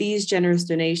 And with these generous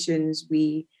donations,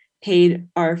 we paid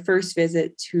our first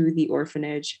visit to the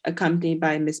orphanage, accompanied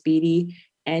by Miss Beatty,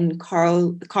 and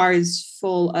the car is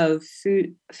full of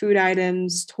food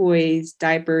items, toys,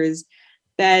 diapers,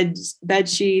 beds, bed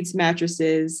sheets,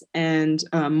 mattresses, and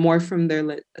more from their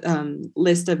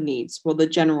list of needs. Well, the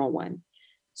general one.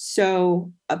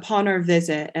 So upon our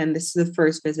visit, and this is the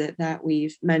first visit that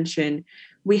we've mentioned,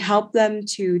 we helped them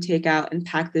to take out and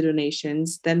pack the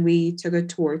donations. Then we took a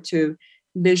tour to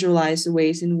visualize the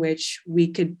ways in which we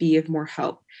could be of more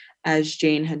help, as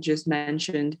Jane had just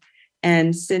mentioned.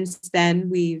 And since then,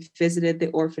 we've visited the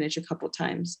orphanage a couple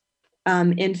times.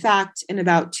 In fact, in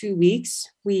about 2 weeks,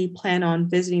 we plan on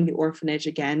visiting the orphanage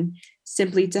again,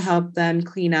 simply to help them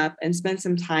clean up and spend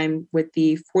some time with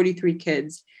the 43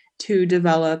 kids to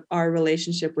develop our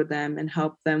relationship with them and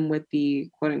help them with the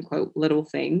quote unquote little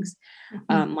things,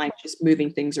 like just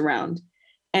moving things around.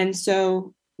 And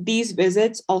so these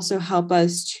visits also help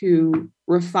us to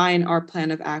refine our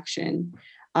plan of action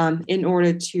in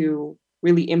order to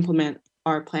really implement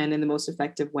our plan in the most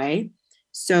effective way.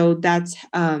 So that's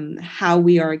how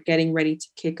we are getting ready to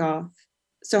kick off.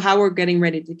 So how we're getting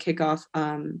ready to kick off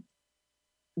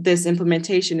this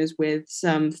implementation is with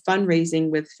some fundraising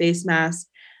with face masks,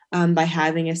 by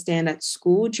having a stand at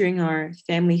school during our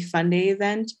Family Fun Day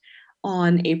event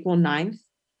on April 9th.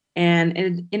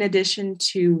 And in addition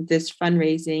to this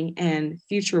fundraising and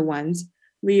future ones,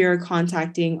 we are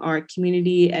contacting our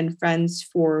community and friends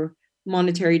for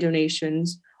monetary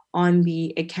donations on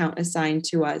the account assigned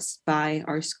to us by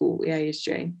our school,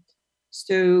 AISJ.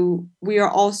 So we are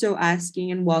also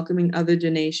asking and welcoming other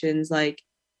donations like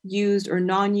used or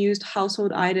non-used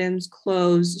household items,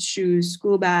 clothes, shoes,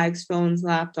 school bags, phones,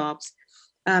 laptops,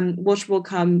 which will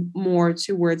come more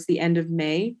towards the end of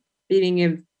May, beginning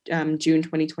of June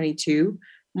 2022,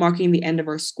 marking the end of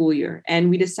our school year. And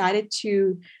we decided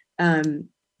to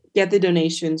get the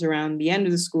donations around the end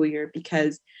of the school year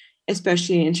because,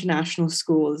 especially in international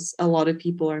schools, a lot of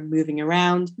people are moving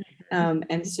around.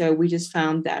 And so we just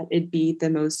found that it'd be the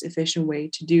most efficient way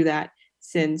to do that,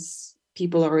 since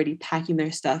people are already packing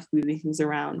their stuff, moving things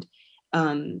around,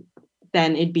 then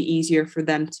it'd be easier for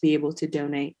them to be able to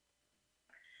donate.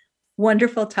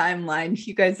 Wonderful timeline.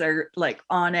 You guys are like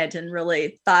on it and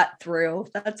really thought through.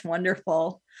 That's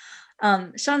wonderful.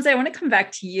 Shanze, I want to come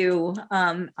back to you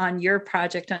on your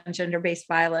project on gender-based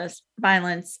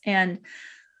violence and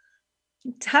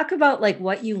talk about like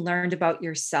what you learned about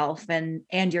yourself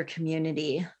and your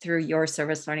community through your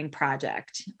service learning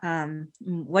project.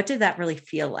 What did that really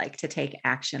feel like to take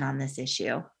action on this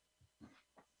issue?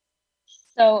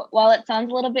 So while it sounds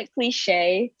a little bit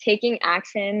cliche, taking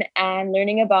action and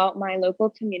learning about my local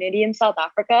community in South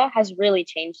Africa has really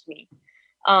changed me.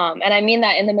 And I mean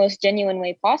that in the most genuine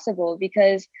way possible,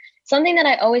 because something that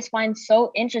I always find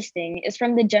so interesting is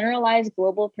from the generalized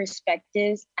global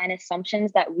perspectives and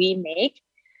assumptions that we make.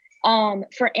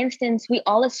 For instance, we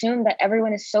all assume that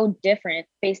everyone is so different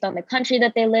based on the country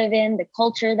that they live in, the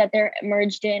culture that they're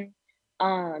immersed in,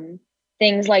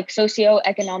 things like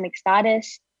socioeconomic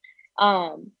status.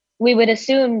 We would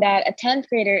assume that a 10th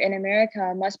grader in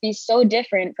America must be so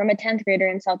different from a 10th grader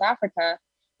in South Africa.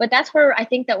 But that's where I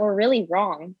think that we're really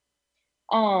wrong.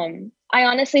 I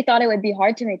honestly thought it would be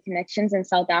hard to make connections in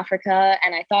South Africa,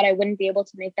 and I thought I wouldn't be able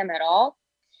to make them at all.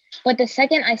 But the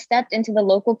second I stepped into the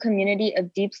local community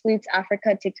of Deep Sleuths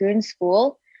Africa Tikkun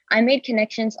School, I made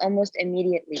connections almost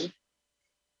immediately.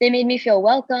 They made me feel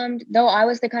welcomed, though I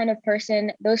was the kind of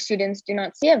person those students do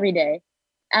not see every day.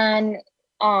 And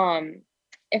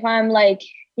if I'm like,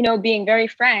 being very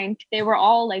frank, they were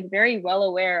all like very well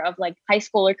aware of like high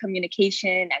schooler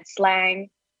communication and slang.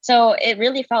 So it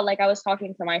really felt like I was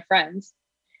talking to my friends.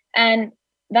 And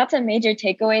that's a major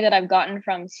takeaway that I've gotten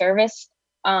from service,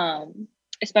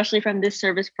 especially from this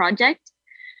service project.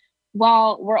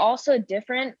 While we're also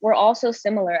different, we're also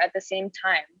similar at the same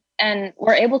time. And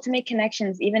we're able to make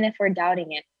connections even if we're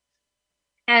doubting it.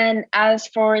 And as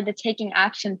for the taking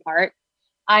action part,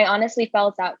 I honestly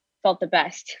felt the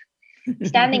best.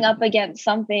 Standing up against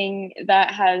something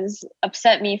that has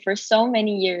upset me for so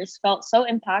many years felt so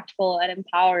impactful and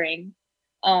empowering.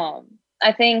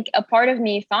 I think a part of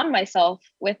me found myself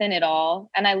within it all,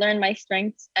 and I learned my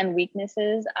strengths and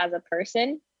weaknesses as a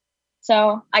person.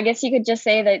 So I guess you could just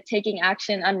say that taking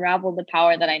action unraveled the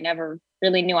power that I never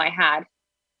really knew I had.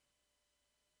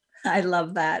 I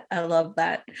love that.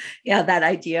 Yeah, that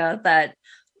idea that,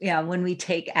 when we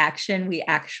take action, we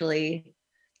actually,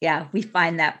 we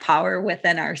find that power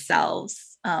within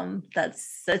ourselves.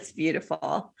 That's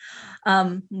beautiful.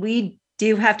 We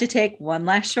do have to take one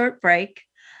last short break.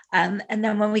 And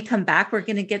then when we come back, we're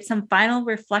going to get some final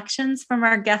reflections from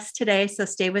our guest today. So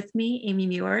stay with me, Amy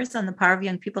Mewers, on the power of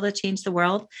young people to change the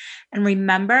world. And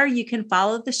remember, you can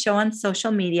follow the show on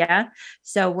social media.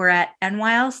 So we're at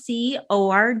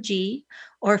NYLC.org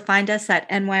or find us at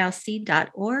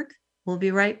nylc.org. We'll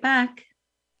be right back.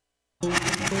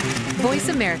 Voice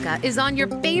America is on your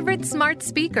favorite smart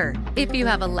speaker. If you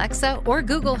have Alexa or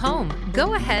Google Home,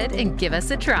 go ahead and give us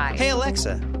a try. Hey,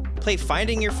 Alexa, play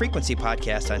Finding Your Frequency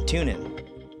podcast on TuneIn.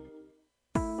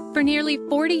 For nearly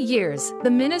 40 years,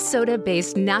 the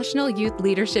Minnesota-based National Youth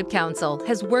Leadership Council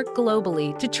has worked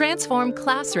globally to transform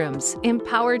classrooms,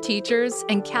 empower teachers,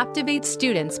 and captivate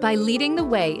students by leading the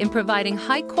way in providing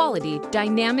high-quality,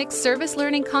 dynamic service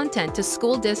learning content to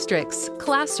school districts,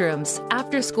 classrooms,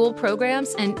 after-school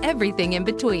programs, and everything in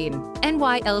between.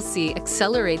 NYLC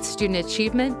accelerates student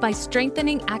achievement by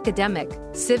strengthening academic,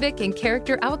 civic, and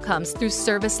character outcomes through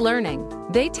service learning.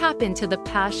 They tap into the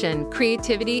passion,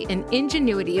 creativity, and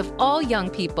ingenuity of all young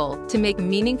people to make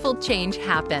meaningful change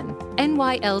happen.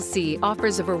 NYLC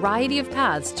offers a variety of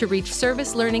paths to reach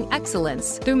service learning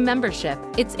excellence through membership,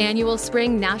 its annual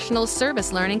Spring National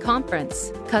Service Learning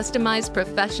Conference, customized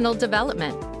professional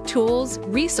development, tools,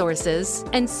 resources,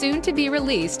 and soon to be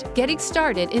released Getting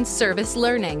Started in Service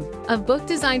Learning, a book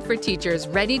designed for teachers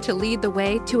ready to lead the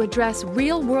way to address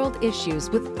real-world issues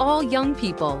with all young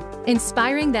people,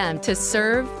 inspiring them to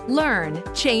serve, learn,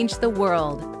 change the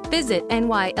world. Visit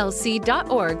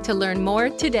nylc.org to learn more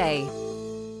today.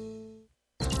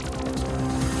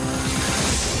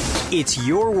 It's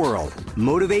your world.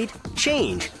 Motivate,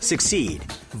 change, succeed.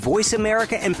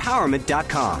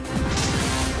 VoiceAmericaEmpowerment.com.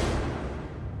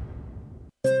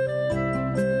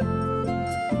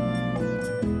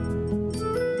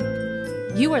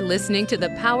 You are listening to The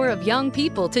Power of Young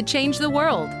People to Change the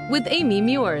World with Amy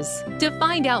Mewers. To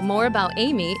find out more about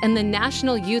Amy and the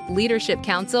National Youth Leadership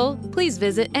Council, please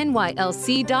visit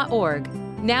nylc.org.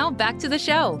 Now back to the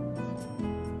show.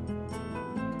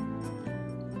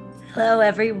 Hello,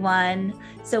 everyone.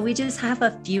 So we just have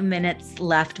a few minutes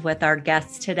left with our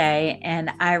guests today,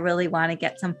 and I really want to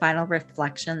get some final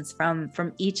reflections from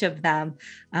each of them.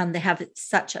 They have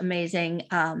such amazing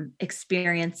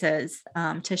experiences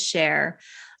to share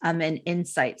and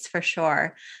insights for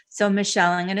sure. So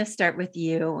Michelle, I'm going to start with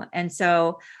you. And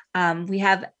so we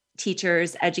have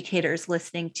teachers, educators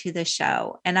listening to the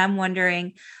show. And I'm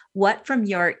wondering, what from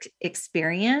your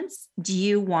experience do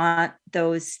you want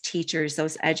those teachers,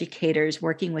 those educators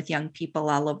working with young people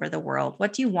all over the world,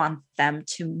 what do you want them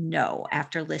to know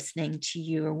after listening to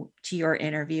your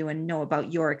interview and know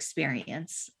about your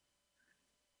experience?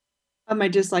 I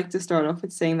just like to start off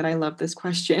with saying that I love this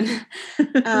question.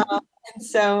 And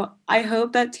so I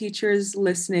hope that teachers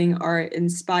listening are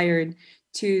inspired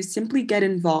to simply get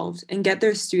involved and get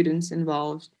their students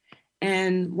involved.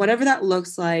 And whatever that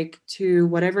looks like, to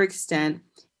whatever extent,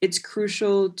 it's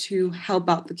crucial to help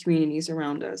out the communities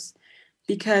around us.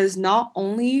 Because not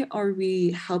only are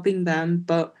we helping them,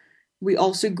 but we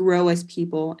also grow as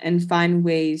people and find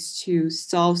ways to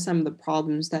solve some of the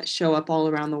problems that show up all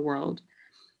around the world.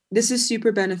 This is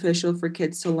super beneficial for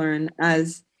kids to learn,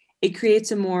 as it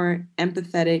creates more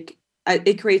empathetic,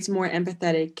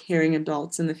 caring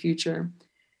adults in the future.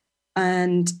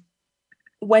 And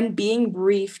when being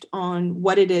briefed on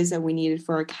what it is that we needed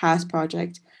for our CAS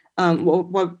project,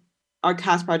 what our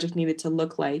CAS project needed to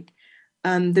look like,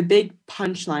 the big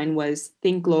punchline was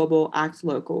think global, act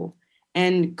local.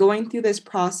 And going through this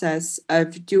process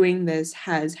of doing this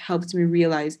has helped me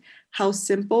realize how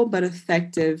simple but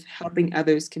effective helping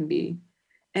others can be.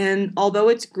 And although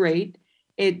it's great,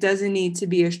 it doesn't need to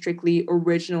be a strictly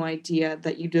original idea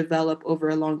that you develop over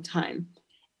a long time.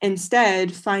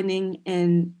 Instead, finding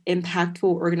an impactful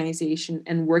organization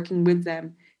and working with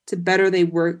them to better the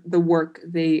work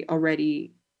they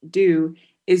already do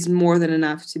is more than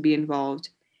enough to be involved.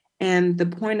 And the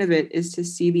point of it is to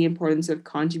see the importance of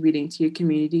contributing to your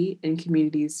community and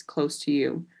communities close to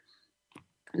you.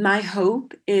 My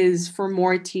hope is for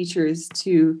more teachers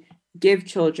to give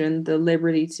children the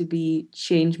liberty to be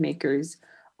change makers,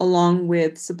 along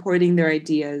with supporting their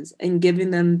ideas and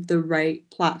giving them the right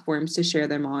platforms to share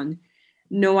them on.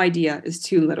 No idea is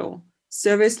too little.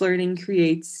 Service learning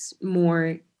creates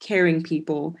more caring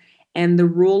people, and the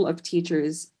role of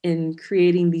teachers in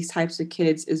creating these types of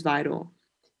kids is vital.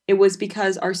 It was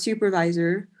because our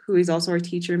supervisor, who is also our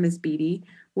teacher, Ms. Beatty,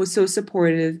 was so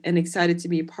supportive and excited to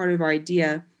be a part of our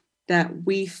idea that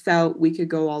we felt we could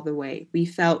go all the way. We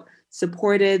felt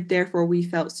supported, therefore we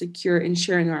felt secure in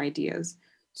sharing our ideas.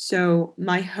 So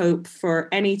my hope for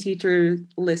any teacher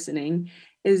listening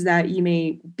is that you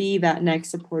may be that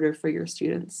next supporter for your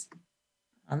students.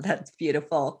 Oh, that's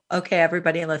beautiful. Okay,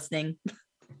 everybody listening,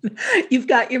 you've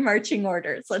got your marching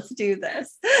orders. Let's do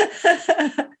this.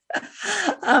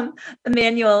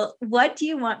 Emmanuel, what do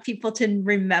you want people to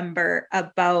remember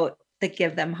about the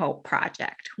Give Them Hope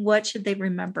project? What should they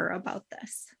remember about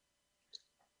this?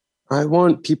 I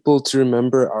want people to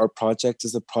remember our project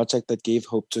is a project that gave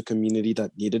hope to a community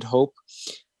that needed hope.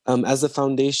 As a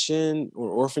foundation or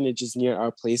orphanages near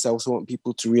our place, I also want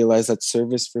people to realize that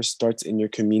service first starts in your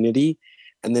community,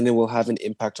 and then it will have an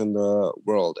impact on the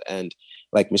world. And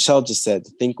like Michelle just said,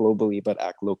 think globally, but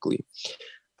act locally.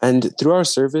 And through our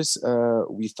service,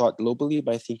 we thought globally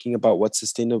by thinking about what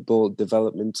sustainable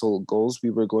developmental goals we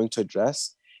were going to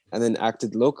address, and then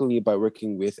acted locally by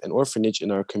working with an orphanage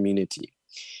in our community.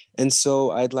 And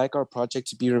so I'd like our project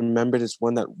to be remembered as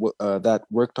one that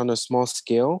worked on a small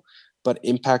scale, but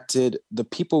impacted the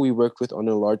people we worked with on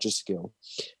a larger scale.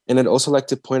 And I'd also like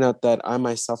to point out that I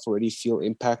myself already feel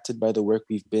impacted by the work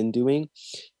we've been doing.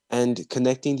 And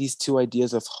connecting these two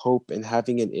ideas of hope and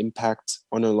having an impact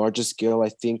on a larger scale, I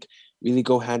think really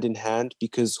go hand in hand,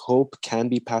 because hope can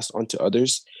be passed on to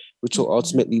others, which will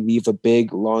ultimately leave a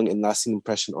big, long, and lasting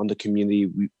impression on the community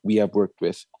we have worked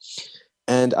with.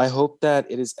 And I hope that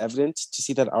it is evident to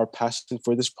see that our passion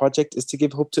for this project is to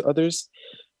give hope to others.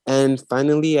 And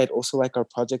finally, I'd also like our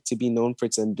project to be known for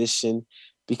its ambition,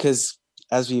 because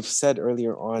as we've said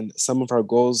earlier on, some of our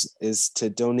goals is to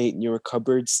donate newer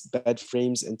cupboards, bed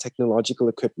frames, and technological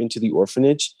equipment to the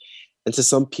orphanage. And to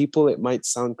some people, it might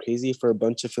sound crazy for a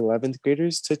bunch of 11th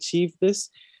graders to achieve this,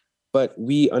 but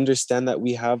we understand that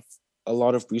we have a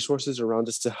lot of resources around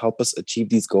us to help us achieve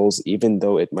these goals, even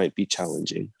though it might be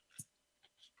challenging.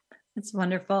 That's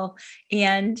wonderful.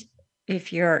 And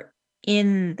if you're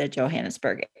in the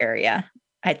Johannesburg area,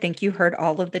 I think you heard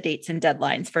all of the dates and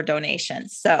deadlines for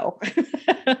donations. So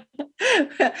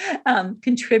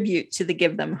contribute to the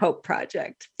Give Them Hope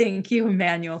project. Thank you,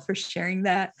 Emmanuel, for sharing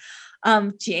that.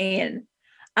 Jane,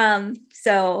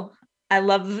 so I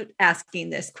love asking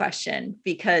this question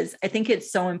because I think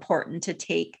it's so important to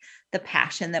take the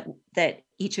passion that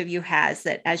each of you has,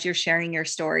 that as you're sharing your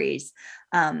stories,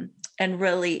 and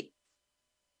really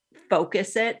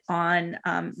focus it on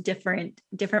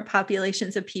different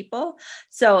populations of people.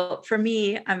 So for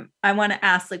me, I want to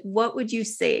ask, like, what would you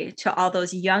say to all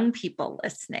those young people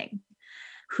listening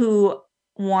who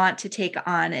want to take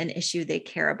on an issue they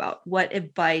care about, what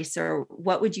advice or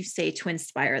what would you say to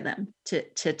inspire them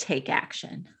to take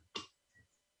action?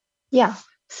 Yeah.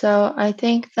 So I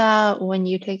think that when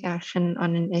you take action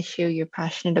on an issue you're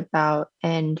passionate about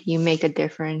and you make a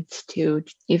difference to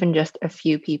even just a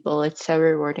few people, it's so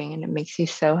rewarding and it makes you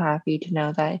so happy to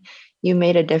know that you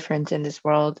made a difference in this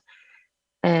world.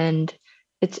 And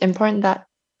it's important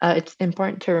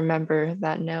to remember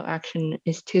that no action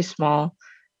is too small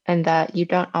and that you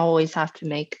don't always have to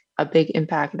make a big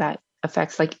impact that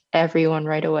affects like everyone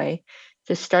right away.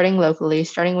 Just starting locally,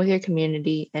 starting with your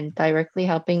community and directly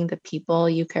helping the people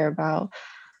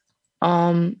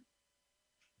um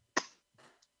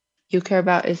you care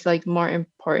about is like more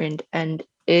important, and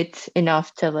it's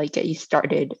enough to like get you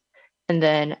started. And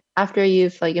then after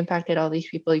you've like impacted all these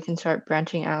people, you can start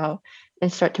branching out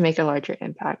and start to make a larger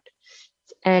impact.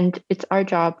 And it's our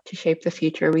job to shape the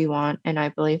future we want. And I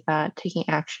believe that taking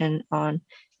action on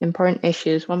important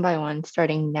issues one by one,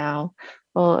 starting now,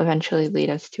 will eventually lead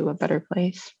us to a better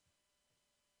place.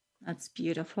 That's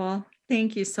beautiful.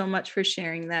 Thank you so much for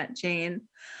sharing that, Jane.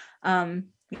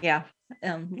 Leading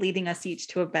us each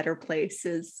to a better place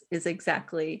is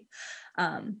exactly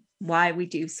why we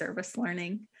do service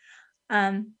learning.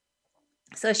 So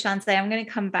Shanzeh, I'm going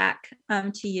to come back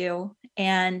to you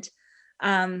and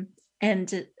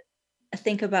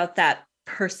think about that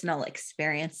personal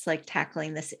experience like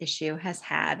tackling this issue has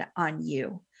had on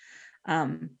you.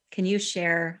 Can you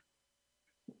share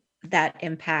that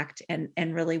impact and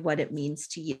really what it means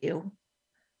to you?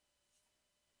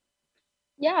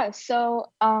 Yeah,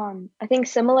 so I think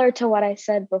similar to what I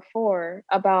said before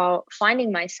about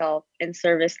finding myself in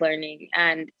service learning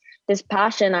and this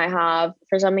passion I have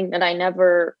for something that I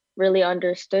never really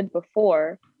understood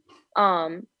before,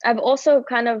 I've also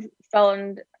kind of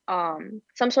found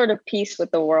some sort of peace with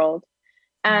the world.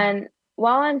 And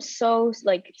while I'm still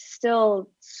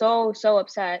so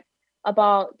upset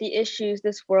about the issues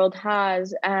this world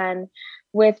has and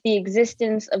with the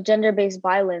existence of gender-based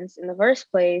violence in the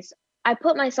first place, I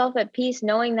put myself at peace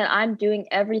knowing that I'm doing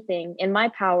everything in my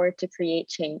power to create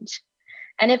change.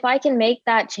 And if I can make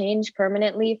that change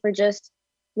permanently for just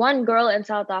one girl in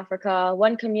South Africa,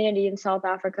 one community in South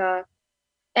Africa,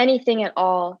 anything at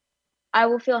all, I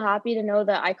will feel happy to know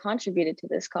that I contributed to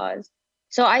this cause.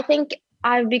 So I think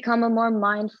I've become a more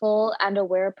mindful and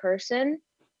aware person.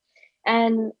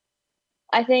 And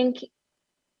I think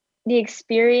the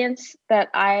experience that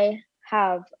I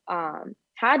have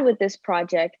had with this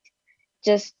project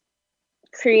just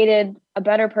created a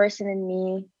better person in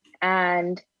me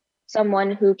and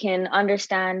someone who can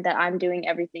understand that I'm doing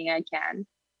everything I can.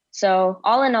 So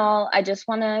all in all, I just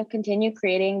want to continue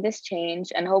creating this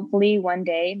change and hopefully one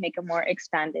day make a more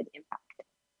expanded impact.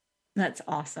 That's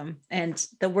awesome. And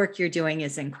the work you're doing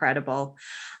is incredible.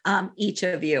 Each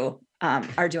of you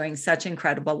are doing such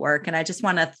incredible work. And I just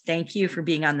want to thank you for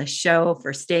being on the show,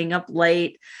 for staying up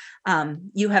late.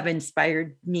 You have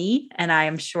inspired me, and I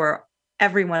am sure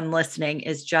everyone listening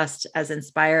is just as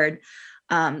inspired.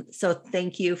 So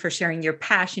thank you for sharing your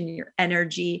passion, your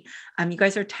energy. You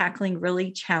guys are tackling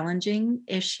really challenging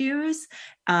issues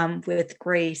with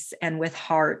grace and with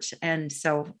heart. And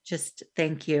so just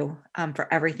thank you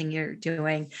for everything you're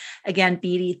doing. Again,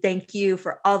 Beatty, thank you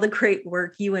for all the great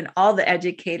work you and all the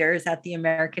educators at the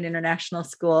American International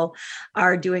School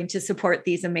are doing to support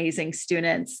these amazing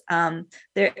students.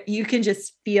 You can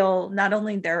just feel not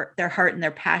only their heart and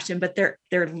their passion, but their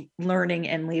learning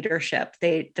and leadership.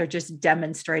 They're just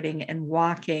demonstrating and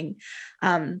walking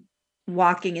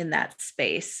in that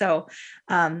space. So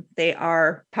they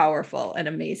are powerful and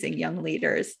amazing young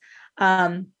leaders.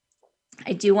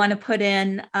 I do want to put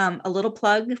in a little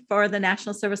plug for the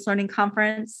National Service Learning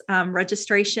Conference.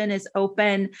 Registration is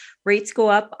open. Rates go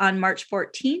up on March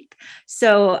 14th.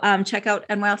 So check out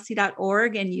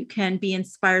nylc.org and you can be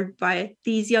inspired by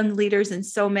these young leaders and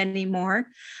so many more.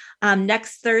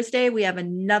 Next Thursday, we have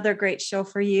another great show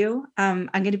for you. I'm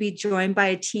going to be joined by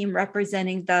a team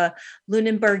representing the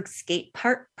Lunenburg Skate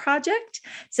Park Project.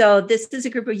 So this is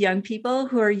a group of young people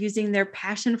who are using their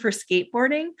passion for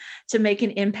skateboarding to make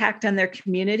an impact on their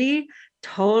community.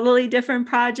 Totally different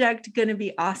project, going to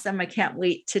be awesome. I can't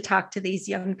wait to talk to these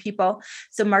young people.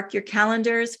 So mark your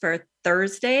calendars for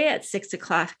Thursday at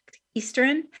 6:00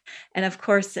 Eastern. And of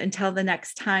course, until the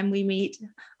next time we meet,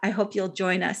 I hope you'll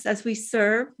join us as we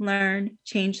serve, learn,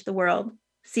 change the world.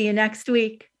 See you next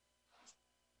week.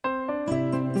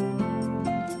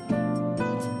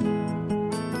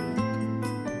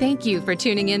 Thank you for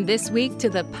tuning in this week to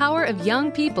the Power of Young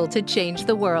People to Change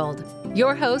the World.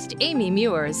 Your host, Amy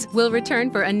Muirs, will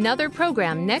return for another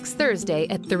program next Thursday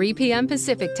at 3 p.m.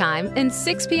 Pacific Time and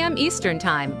 6 p.m. Eastern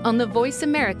Time on the Voice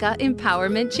America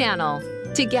Empowerment Channel.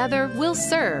 Together, we'll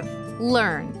serve,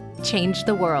 learn, change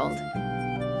the world.